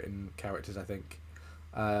better written characters, I think,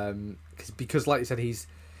 because like you said, he's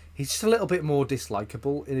just a little bit more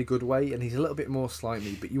dislikable in a good way, and he's a little bit more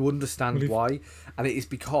slimy, but you understand why, and it is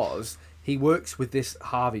because he works with this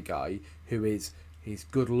Harvey guy he's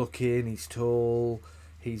good looking, he's tall,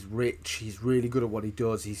 he's rich, he's really good at what he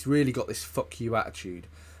does, he's really got this fuck you attitude,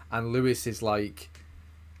 and Lewis is like,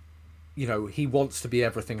 you know, he wants to be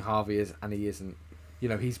everything Harvey is, and he isn't. You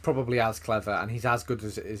know, he's probably as clever and he's as good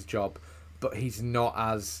at his job, but he's not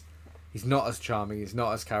as charming, he's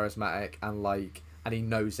not as charismatic, and he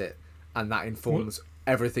knows it, and that informs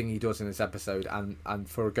everything he does in this episode and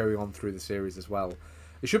for going on through the series as well.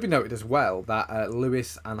 It should be noted as well that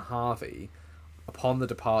Lewis and Harvey, upon the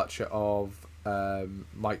departure of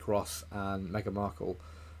Mike Ross and Meghan Markle,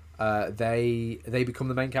 they become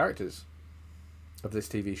the main characters of this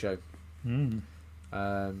TV show.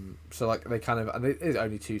 So like they kind of, and it is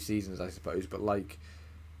only 2 seasons, I suppose, but like,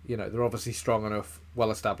 you know, they're obviously strong enough,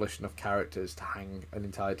 well established enough characters to hang an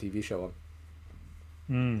entire TV show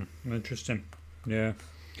on. Interesting. Yeah,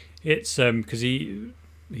 it's because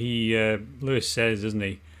Lewis says, doesn't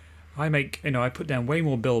he, I put down way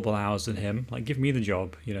more billable hours than him, like, give me the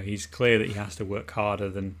job. You know, he's clear that he has to work harder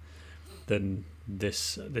than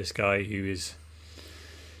this guy who is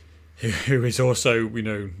also, you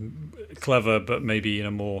know, clever, but maybe in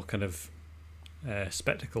a more kind of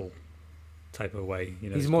spectacle type of way. You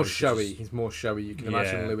know, he's more showy. He's more showy. You can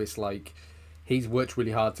imagine Lewis, like, he's worked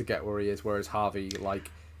really hard to get where he is, whereas Harvey, like,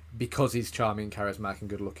 because he's charming, charismatic, and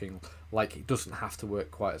good looking, like, he doesn't have to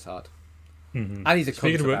work quite as hard. And he's a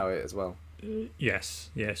cunt about it as well. Yes,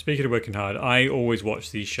 yeah. Speaking of working hard, I always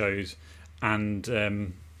watch these shows, and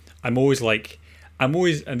I'm always,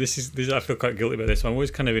 and this I feel quite guilty about this. I'm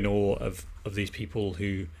always kind of in awe of these people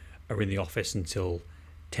who are in the office until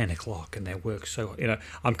 10 o'clock and they work so, you know,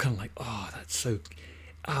 I'm kind of like, oh, that's so,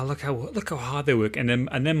 look how hard they work, and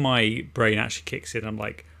then my brain actually kicks in. I'm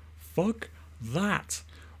like, fuck that.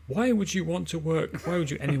 Why would you want to work? Why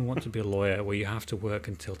would anyone want to be a lawyer where you have to work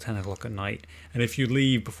until 10 o'clock at night, and if you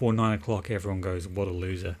leave before 9 o'clock, everyone goes, what a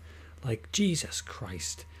loser. Like, Jesus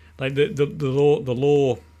Christ. like the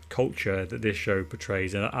law culture that this show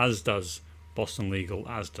portrays, and as does Boston Legal,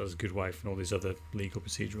 as does Good Wife, and all these other legal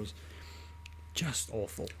procedurals, just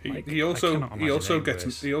awful. He also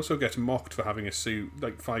gets mocked for having a suit,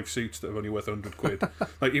 like 5 suits that are only worth 100 quid.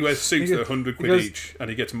 Like he wears suits that are 100 quid each, and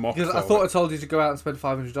he gets mocked. Because for I thought it. I told you to go out and spend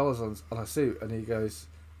 $500 on a suit, and he goes,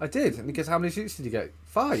 I did, and he goes, how many suits did you get?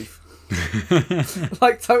 5.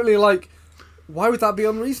 Like totally like. Why would that be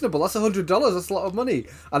unreasonable? That's $100. That's a lot of money.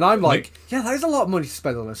 And I'm like, yeah, that is a lot of money to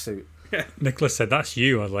spend on a suit. Yeah. Nicholas said, "That's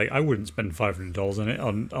you." I was like, "I wouldn't spend $500 on it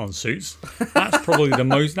on suits. That's probably the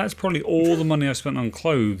most. That's probably all the money I've spent on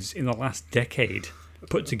clothes in the last decade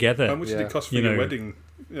put together." How much did it cost for your wedding?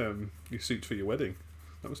 Your suit for your wedding?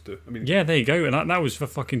 That was yeah, there you go. And that was for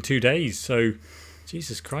fucking 2 days. So,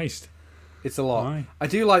 Jesus Christ. It's a lot. Aye. I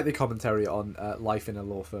do like the commentary on life in a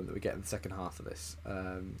law firm that we get in the second half of this.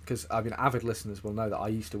 Because, avid listeners will know that I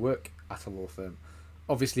used to work at a law firm.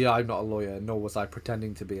 Obviously, I'm not a lawyer, nor was I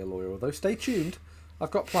pretending to be a lawyer. Although, stay tuned.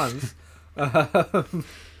 I've got plans.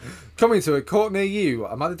 Coming to a court near you.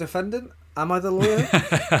 Am I the defendant? Am I the lawyer?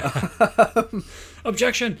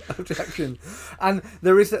 Objection. Objection. And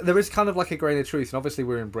there is kind of like a grain of truth. And obviously,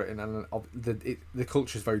 we're in Britain, and the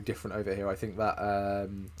culture is very different over here. I think that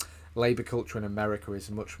Labour culture in America is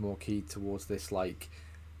much more keyed towards this. Like,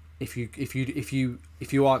 if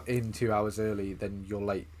you aren't in 2 hours early, then you're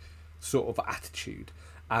late, sort of attitude,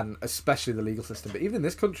 and especially the legal system. But even in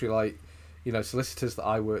this country, like, solicitors that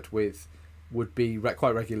I worked with would be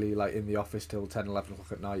quite regularly like in the office till 10, 11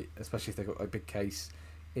 o'clock at night, especially if they've got a big case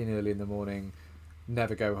in early in the morning,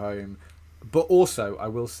 never go home. But also, I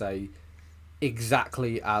will say,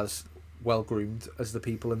 exactly as well groomed as the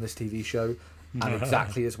people in this TV show, and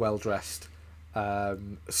exactly as well dressed.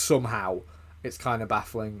 Somehow, it's kind of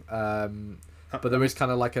baffling. But there is kind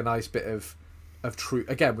of like a nice bit of truth.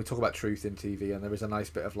 Again, we talk about truth in TV, and there is a nice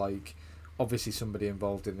bit of like, obviously somebody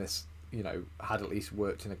involved in this, had at least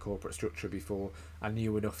worked in a corporate structure before and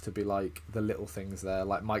knew enough to be like the little things there,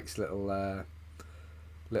 like Mike's little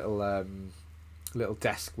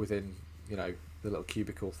desk within, the little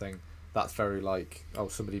cubicle thing. That's very like,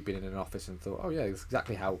 somebody been in an office and thought, it's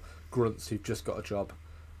exactly how grunts who've just got a job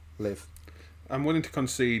live. I'm willing to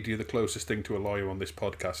concede you're the closest thing to a lawyer on this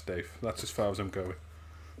podcast, Dave. That's as far as I'm going.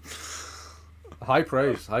 High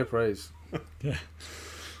praise, high praise. Yeah,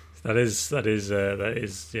 that is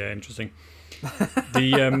interesting.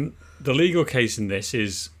 The legal case in this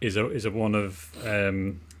is a one of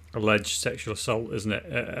alleged sexual assault, isn't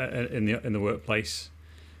it? In the workplace,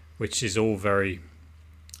 which is all very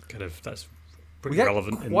kind of that's pretty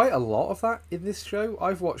relevant. Quite a lot of that in this show.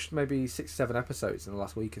 I've watched maybe 6-7 episodes in the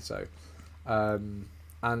last week or so, and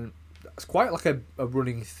it's quite like a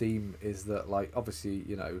running theme. Is that like obviously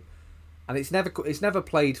and it's never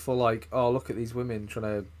played for like, oh, look at these women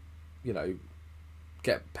trying to,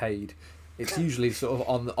 get paid. It's usually sort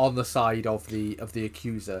of on the side of the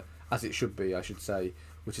accuser, as it should be, I should say,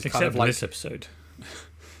 which is except kind of like this episode,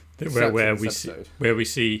 where we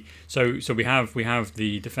see so we have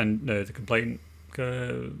the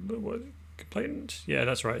complainant, yeah,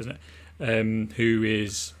 that's right, isn't it? Who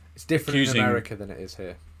is it's different in America than it is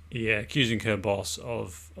here. Yeah, accusing her boss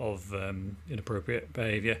of inappropriate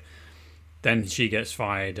behaviour. Then she gets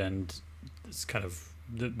fired, and it's kind of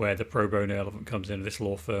where the pro bono element comes in. This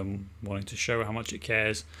law firm wanting to show how much it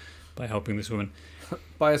cares by helping this woman.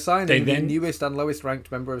 By assigning the newest and lowest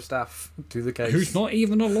ranked member of staff to the case. Who's not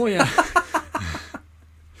even a lawyer.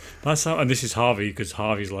 That's how, and this is Harvey, because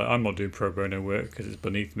Harvey's like, I'm not doing pro bono work because it's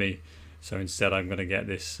beneath me. So instead I'm going to get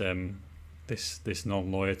this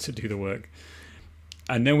non-lawyer to do the work.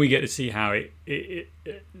 And then we get to see how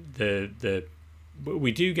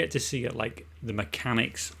we do get to see it, like the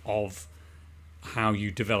mechanics of how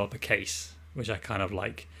you develop a case, which I kind of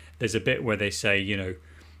like. There's a bit where they say,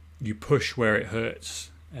 you push where it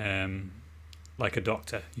hurts, like a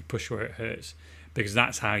doctor. You push where it hurts, because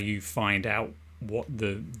that's how you find out what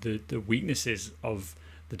the weaknesses of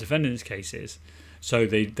the defendant's case is. So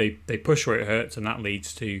they push where it hurts, and that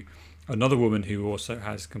leads to another woman who also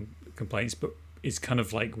has complaints, but is kind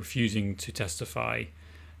of like refusing to testify.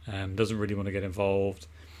 Doesn't really want to get involved,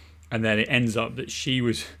 and then it ends up that she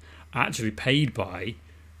was actually paid by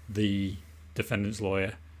the defendant's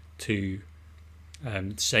lawyer to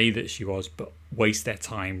say that she was, but waste their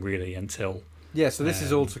time really until so this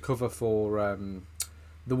is all to cover for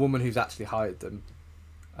the woman who's actually hired them.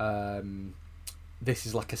 This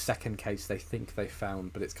is like a second case they think they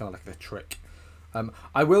found, but it's kind of like a trick.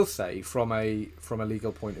 I will say from a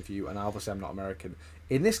legal point of view, and obviously I'm not American,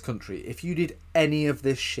 in this country, if you did any of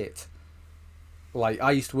this shit, like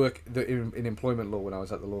I used to work in employment law when I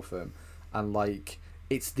was at the law firm, and like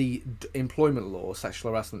it's the employment law,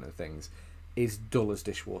 sexual harassment and things, is dull as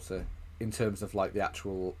dishwater in terms of like the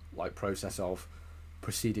actual like process of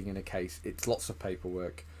proceeding in a case. It's lots of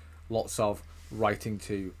paperwork, lots of writing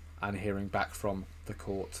to and hearing back from the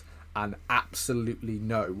court, and absolutely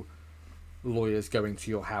no lawyers going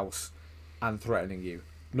to your house and threatening you.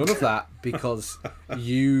 None of that, because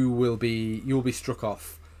you will be struck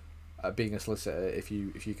off being a solicitor if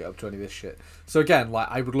you get up to any of this shit. So again, like,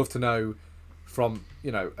 I would love to know from,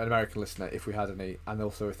 you know, an American listener, if we had any, and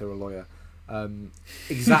also if they're a lawyer,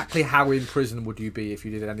 exactly how in prison would you be if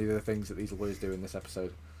you did any of the things that these lawyers do in this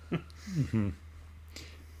episode. Mm-hmm.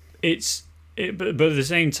 But at the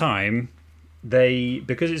same time,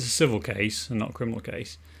 because it's a civil case and not a criminal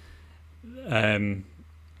case,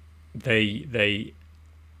 they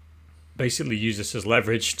basically use this as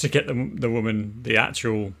leverage to get the woman, the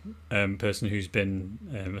actual person who's been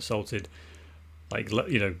assaulted, like,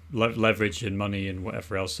 you know, leverage and money and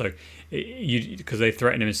whatever else. So because they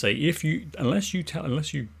threaten him and say, unless you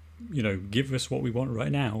you know, give us what we want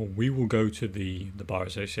right now, we will go to the bar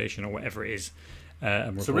association or whatever it is.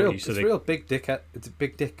 And it's a real big dick. It's a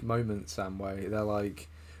big dick moment, Sam. Where they're like,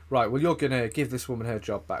 right, well, you're gonna give this woman her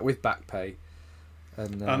job back with back pay,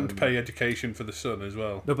 and pay education for the son as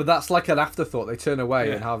well. No, but that's like an afterthought. They turn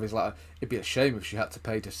away, and Harvey's like, it'd be a shame if she had to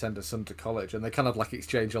pay to send her son to college. And they kind of like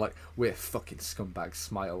exchange, like, we're fucking scumbags,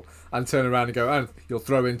 smile, and turn around and go, and you'll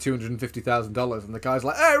throw in $250,000. And the guy's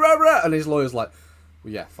like, hey, rah, rah, and his lawyer's like,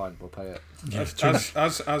 well, yeah, fine, we'll pay it.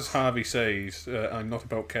 As Harvey says, I'm not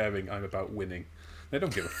about caring, I'm about winning. They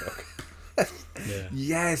don't give a fuck. Yeah.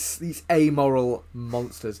 Yes, these amoral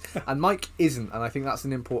monsters. And Mike isn't, and I think that's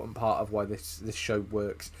an important part of why this show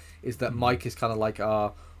works, is that Mike is kind of like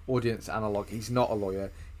our audience analog. He's not a lawyer.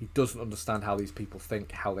 He doesn't understand how these people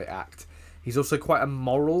think, how they act. He's also quite a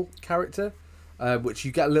moral character, which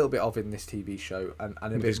you get a little bit of in this TV show, and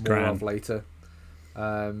a bit more of later.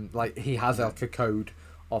 Like, he has like a code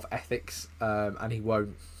of ethics, and he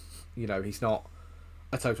won't, you know, he's not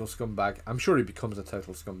a total scumbag. I'm sure he becomes a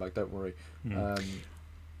total scumbag, don't worry.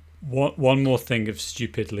 One more thing of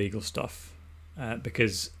stupid legal stuff,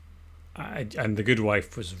 because and The Good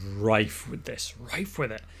Wife was rife with it,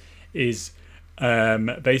 is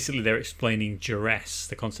basically they're explaining duress,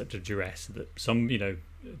 the concept of duress, that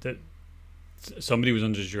that somebody was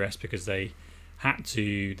under duress because they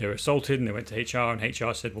were assaulted and they went to HR, and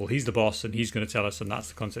HR said, well, he's the boss and he's going to tell us, and that's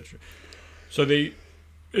the concept. So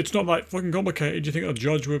it's not like fucking complicated. Do you think a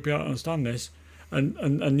judge would be able to understand this?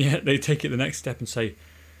 And yet they take it the next step and say,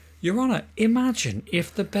 Your Honour, imagine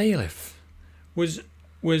if the bailiff was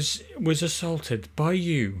assaulted by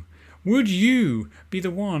you. Would you be the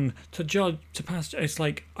one to judge, to pass? It's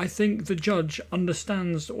like, I think the judge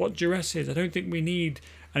understands what duress is. I don't think we need.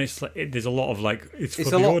 And it's like, there's a lot of like, it's for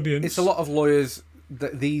the audience. It's a lot of lawyers,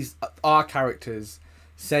 that these are characters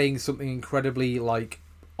saying something incredibly like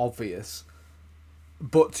obvious,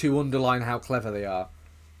 but to underline how clever they are.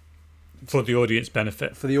 For the audience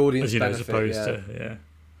benefit. For the audience benefit, as opposed to, yeah.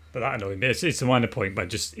 But that annoyed me. It's a minor point, but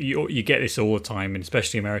just you get this all the time, and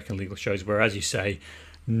especially American legal shows, where, as you say,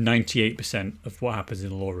 98% of what happens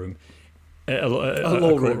in a law room, a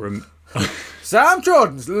courtroom. Sam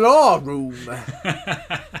Jordan's law room.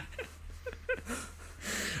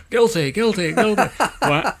 Guilty.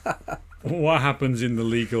 What happens in the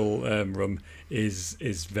legal room is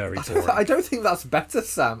very boring. I don't think that's better,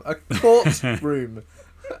 Sam. A courtroom.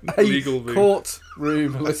 Legal room.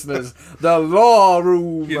 Courtroom, listeners. The law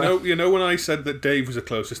room. You know when I said that Dave was the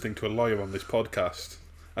closest thing to a lawyer on this podcast?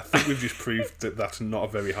 I think we've just proved that that's not a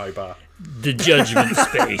very high bar. The judgment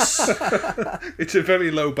space. It's a very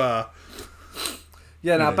low bar.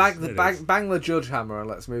 Yeah, now bang the judge hammer and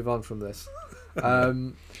let's move on from this.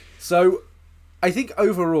 So, I think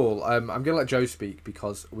overall, I'm going to let Joe speak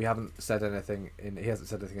because we haven't said anything. He hasn't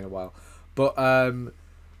said anything in a while. But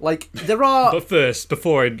like, there are. But first,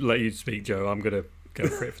 before I let you speak, Joe, I'm going to go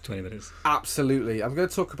for it for 20 minutes. Absolutely, I'm going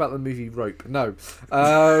to talk about the movie Rope. No.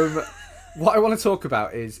 What I want to talk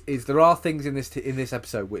about is there are things in this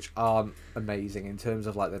episode which aren't amazing in terms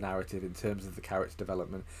of like the narrative, in terms of the character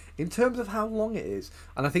development, in terms of how long it is.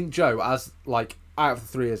 And I think, Joe, as like out of the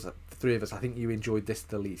three of us, I think you enjoyed this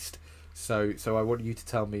the least. So I want you to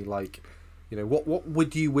tell me, like, you know, what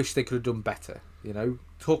would you wish they could have done better? You know,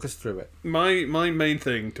 talk us through it. My main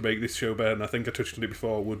thing to make this show better, and I think I touched on it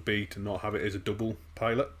before, would be to not have it as a double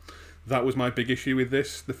pilot. That was my big issue with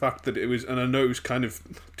this. The fact that it was, and I know it was kind of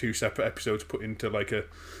two separate episodes put into like a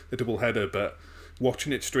double header, but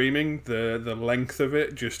watching it streaming, the length of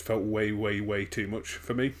it just felt way too much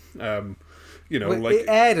for me. It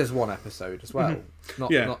aired as one episode as well.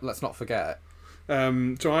 Mm-hmm. Not let's not forget.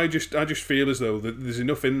 So I just feel as though that there's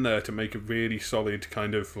enough in there to make a really solid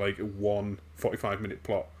kind of like one 45-minute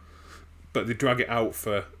plot, but they drag it out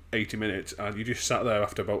for 80 minutes, and you just sat there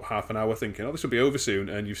after about half an hour thinking, oh, this will be over soon,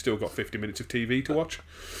 and you've still got 50 minutes of TV to watch,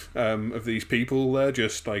 of these people there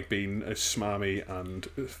just like being as smarmy and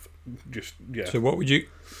just, yeah. So what would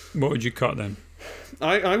you cut then?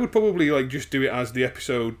 I would probably like just do it as the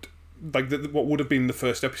episode, like what would have been the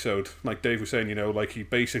first episode, like Dave was saying, you know, like he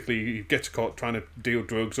gets caught trying to deal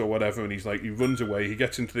drugs or whatever, and he runs away, he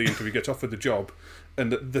gets into the interview, gets offered the job,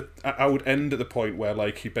 and I would end at the point where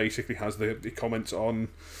like he basically has the comments on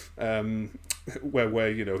where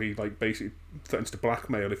you know he like basically threatens to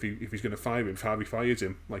blackmail if he's going to fire him, if Harvey fires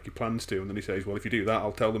him like he plans to, and then he says, well, if you do that,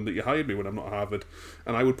 I'll tell them that you hired me when I'm not at Harvard.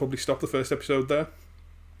 And I would probably stop the first episode there,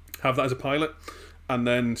 have that as a pilot, and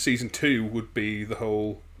then season 2 would be the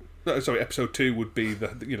whole. Episode 2 would be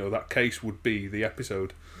that case would be the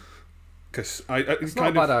episode. Because it's not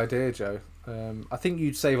a bad idea, Joe. I think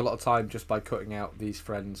you'd save a lot of time just by cutting out these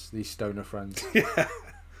stoner friends.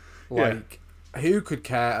 Yeah. Who could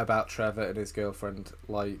care about Trevor and his girlfriend?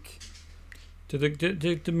 Like,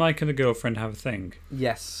 did Mike and the girlfriend have a thing?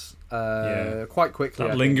 Yes. Quite quickly.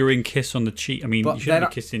 That lingering kiss on the cheek. I mean, but you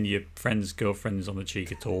shouldn't be kissing your friends' girlfriends on the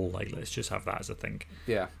cheek at all. Like, let's just have that as a thing.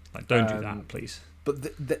 Yeah. Like, don't do that, please.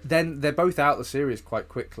 But then they're both out the series quite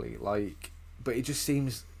quickly. Like, but it just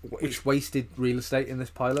seems it's wasted real estate in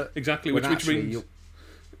this pilot. Exactly, which means.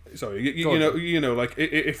 Sorry, you know, like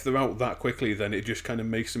if they're out that quickly, then it just kind of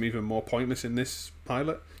makes them even more pointless in this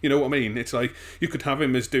pilot. You know what I mean? It's like you could have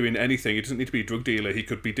him as doing anything. He doesn't need to be a drug dealer. He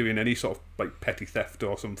could be doing any sort of like petty theft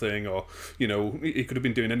or something, or you know, he could have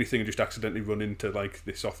been doing anything and just accidentally run into like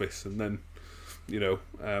this office, and then, you know,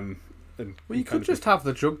 and well, you could just have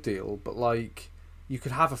the drug deal, but like you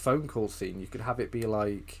could have a phone call scene. You could have it be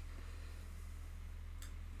like,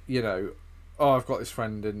 you know, oh, I've got this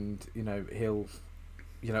friend, and you know he'll.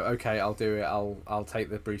 You know, okay, I'll do it. I'll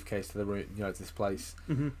take the briefcase to the room, you know, to this place,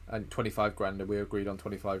 and 25 grand. And we agreed on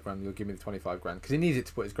 25 grand. You'll give me the 25 grand because he needed it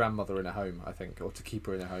to put his grandmother in a home, I think, or to keep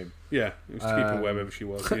her in a home. Yeah, it was to keep her wherever she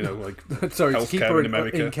was. You know, like sorry, to keep her in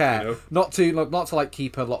America, in care, you know? not to like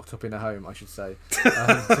keep her locked up in a home, I should say,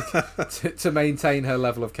 to maintain her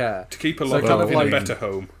level of care, to keep her locked up in a better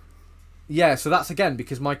home. Yeah, so that's again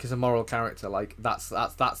because Mike is a moral character. Like that's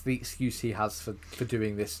the excuse he has for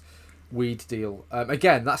doing this weed deal.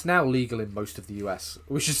 Again, that's now legal in most of the US.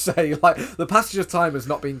 We should say, like, the passage of time has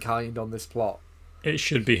not been kind on this plot. It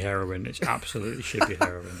should be heroin. It absolutely should be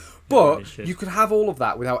heroin. But you could have all of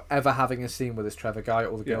that without ever having a scene with this Trevor guy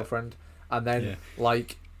or the girlfriend, and then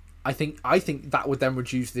like, I think that would then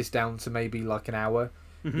reduce this down to maybe like an hour.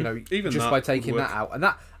 You know, even just by taking that out, and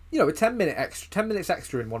that. You know, 10 minutes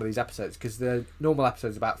extra in one of these episodes, because the normal episode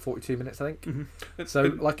is about 42 minutes, I think. So,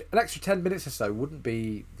 like, an extra 10 minutes or so wouldn't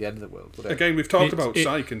be the end of the world, would it? Again, we've talked about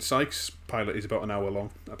Psych, and Psych's pilot is about an hour long,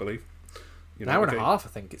 I believe. You know, an hour and a half, I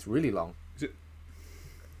think. It's really long. Is it?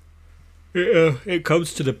 It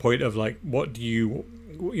comes to the point of, like, what do you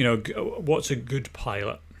know, what's a good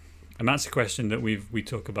pilot? And that's a question that we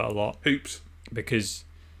talk about a lot. Hoops. Because...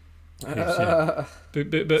 Yeah.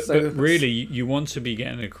 But really, you want to be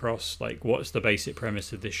getting across like what's the basic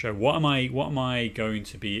premise of this show? What am I going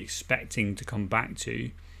to be expecting to come back to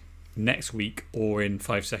next week or in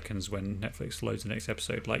 5 seconds when Netflix loads the next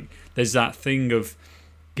episode? Like, there's that thing of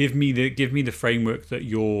give me the framework that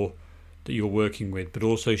you're working with, but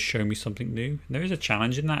also show me something new. And there is a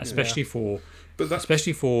challenge in that, especially for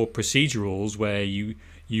procedurals where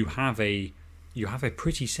you have a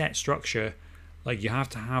pretty set structure. Like, you have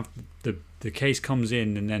to have the case comes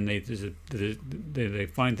in, and then they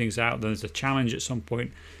find things out. Then there's a challenge at some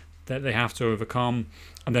point that they have to overcome,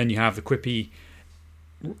 and then you have the quippy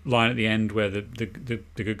line at the end where the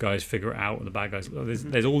good guys figure it out and the bad guys.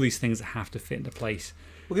 There's all these things that have to fit into place.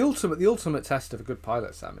 Well, the ultimate test of a good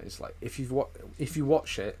pilot, Sam, is like if you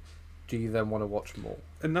watch it, do you then want to watch more?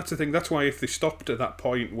 And that's the thing. That's why if they stopped at that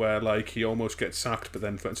point where like he almost gets sacked, but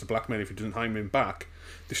then threatens to blackmail if he doesn't hire him back.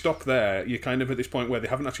 They stop there. You're kind of at this point where they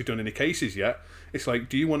haven't actually done any cases yet. It's like,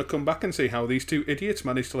 do you want to come back and see how these two idiots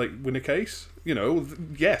managed to like win a case? You know,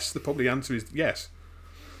 yes. The probably answer is yes.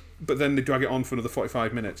 But then they drag it on for another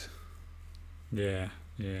 45 minutes. Yeah.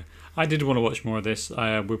 I did want to watch more of this.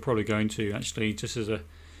 We're probably going to actually, just as a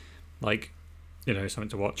like, you know, something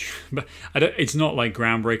to watch. But it's not like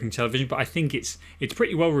groundbreaking television. But I think it's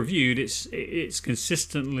pretty well reviewed. It's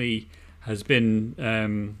consistently has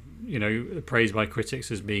been. You know, praised by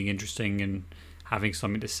critics as being interesting and having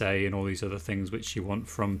something to say and all these other things which you want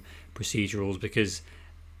from procedurals, because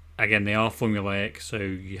again they are formulaic, so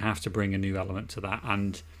you have to bring a new element to that.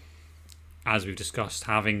 And as we've discussed,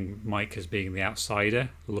 having Mike as being the outsider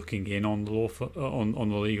looking in on the on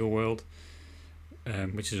the legal world,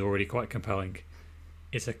 which is already quite compelling.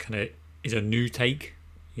 It's a new take,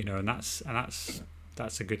 and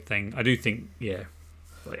that's a good thing. I do think,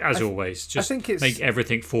 as always, just make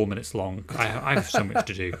everything 4 minutes long. I have so much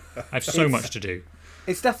to do. I have so much to do.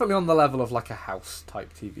 It's definitely on the level of like a House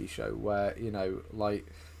type TV show where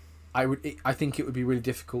I think it would be really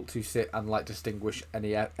difficult to sit and like distinguish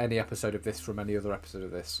any episode of this from any other episode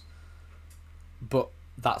of this. But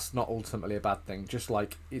that's not ultimately a bad thing. Just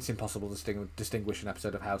like it's impossible to distinguish an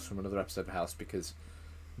episode of House from another episode of House because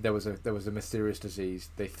there was a mysterious disease.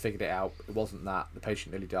 They figured it out. It wasn't that. The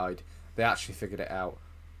patient nearly died. They actually figured it out.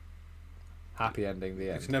 Happy ending. The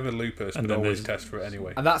end. It's never lupus, but always test for it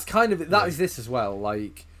anyway. And that's kind of that is this as well.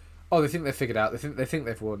 Like, oh, they think they figured out. They think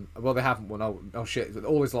they've won. Well, they haven't won. Oh shit!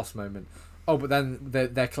 All is lost moment. Oh, but then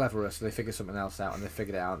they're cleverer, so they figure something else out, and they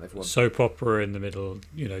figured it out, and they've won. Soap opera in the middle,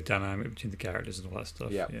 dynamic between the characters and all that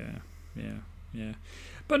stuff. Yeah.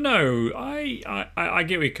 But no, I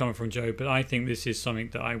get where you're coming from, Joe. But I think this is something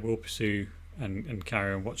that I will pursue and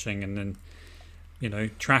carry on watching, and then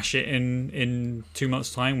trash it in 2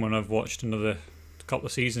 months' time when I've watched another couple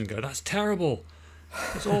of seasons. And go, that's terrible.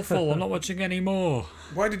 It's awful. I'm not watching any more.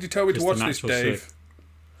 Why did you tell me to watch this, Dave?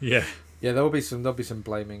 Yeah. Yeah, there'll be some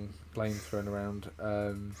blame thrown around.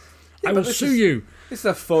 I will sue you. This is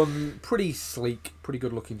a fun, pretty sleek, pretty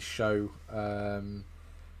good looking show.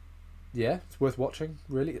 It's worth watching,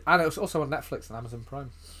 really, and it's also on Netflix and Amazon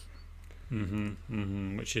Prime.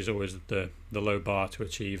 Which is always the low bar to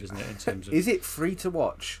achieve, isn't it? In terms of is it free to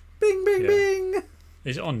watch? Bing, bing, bing.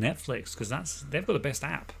 Is it on Netflix? Because they've got the best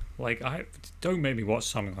app. Like, don't make me watch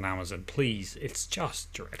something on Amazon, please. It's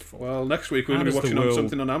just dreadful. Well, next week we're going to be watching on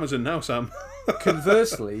something on Amazon now, Sam.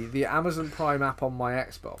 Conversely, the Amazon Prime app on my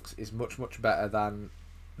Xbox is much, much better than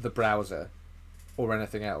the browser or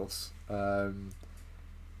anything else. And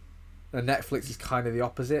Netflix is kind of the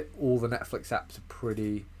opposite. All the Netflix apps are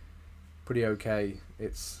pretty okay.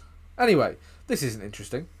 Anyway, this isn't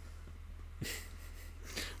interesting.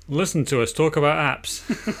 Listen to us talk about apps.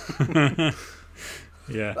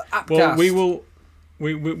 Yeah. Well,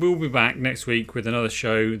 we'll be back next week with another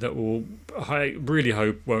show that I really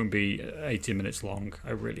hope won't be 18 minutes long.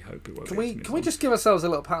 I really hope it won't. Can we just give ourselves a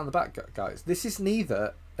little pat on the back, guys? This is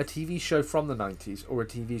neither a TV show from the 90s or a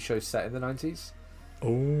TV show set in the 90s.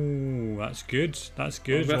 Oh, that's good. That's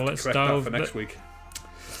good. Well, let's delve for next week.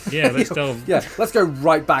 Yeah, let's delve. Yeah, let's go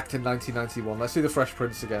right back to 1991. Let's do the Fresh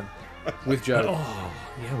Prince again with Joe. Oh,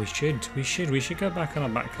 yeah, we should go back on our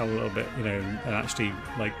back a little bit, and actually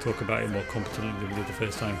talk about it more competently than we did the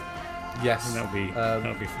first time. Yes, that'll be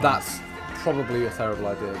fun. That's probably a terrible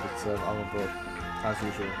idea, but I'm on board as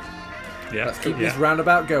usual. Yeah, let's keep this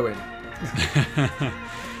roundabout going.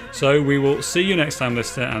 So we will see you next time,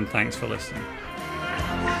 listener, and thanks for listening.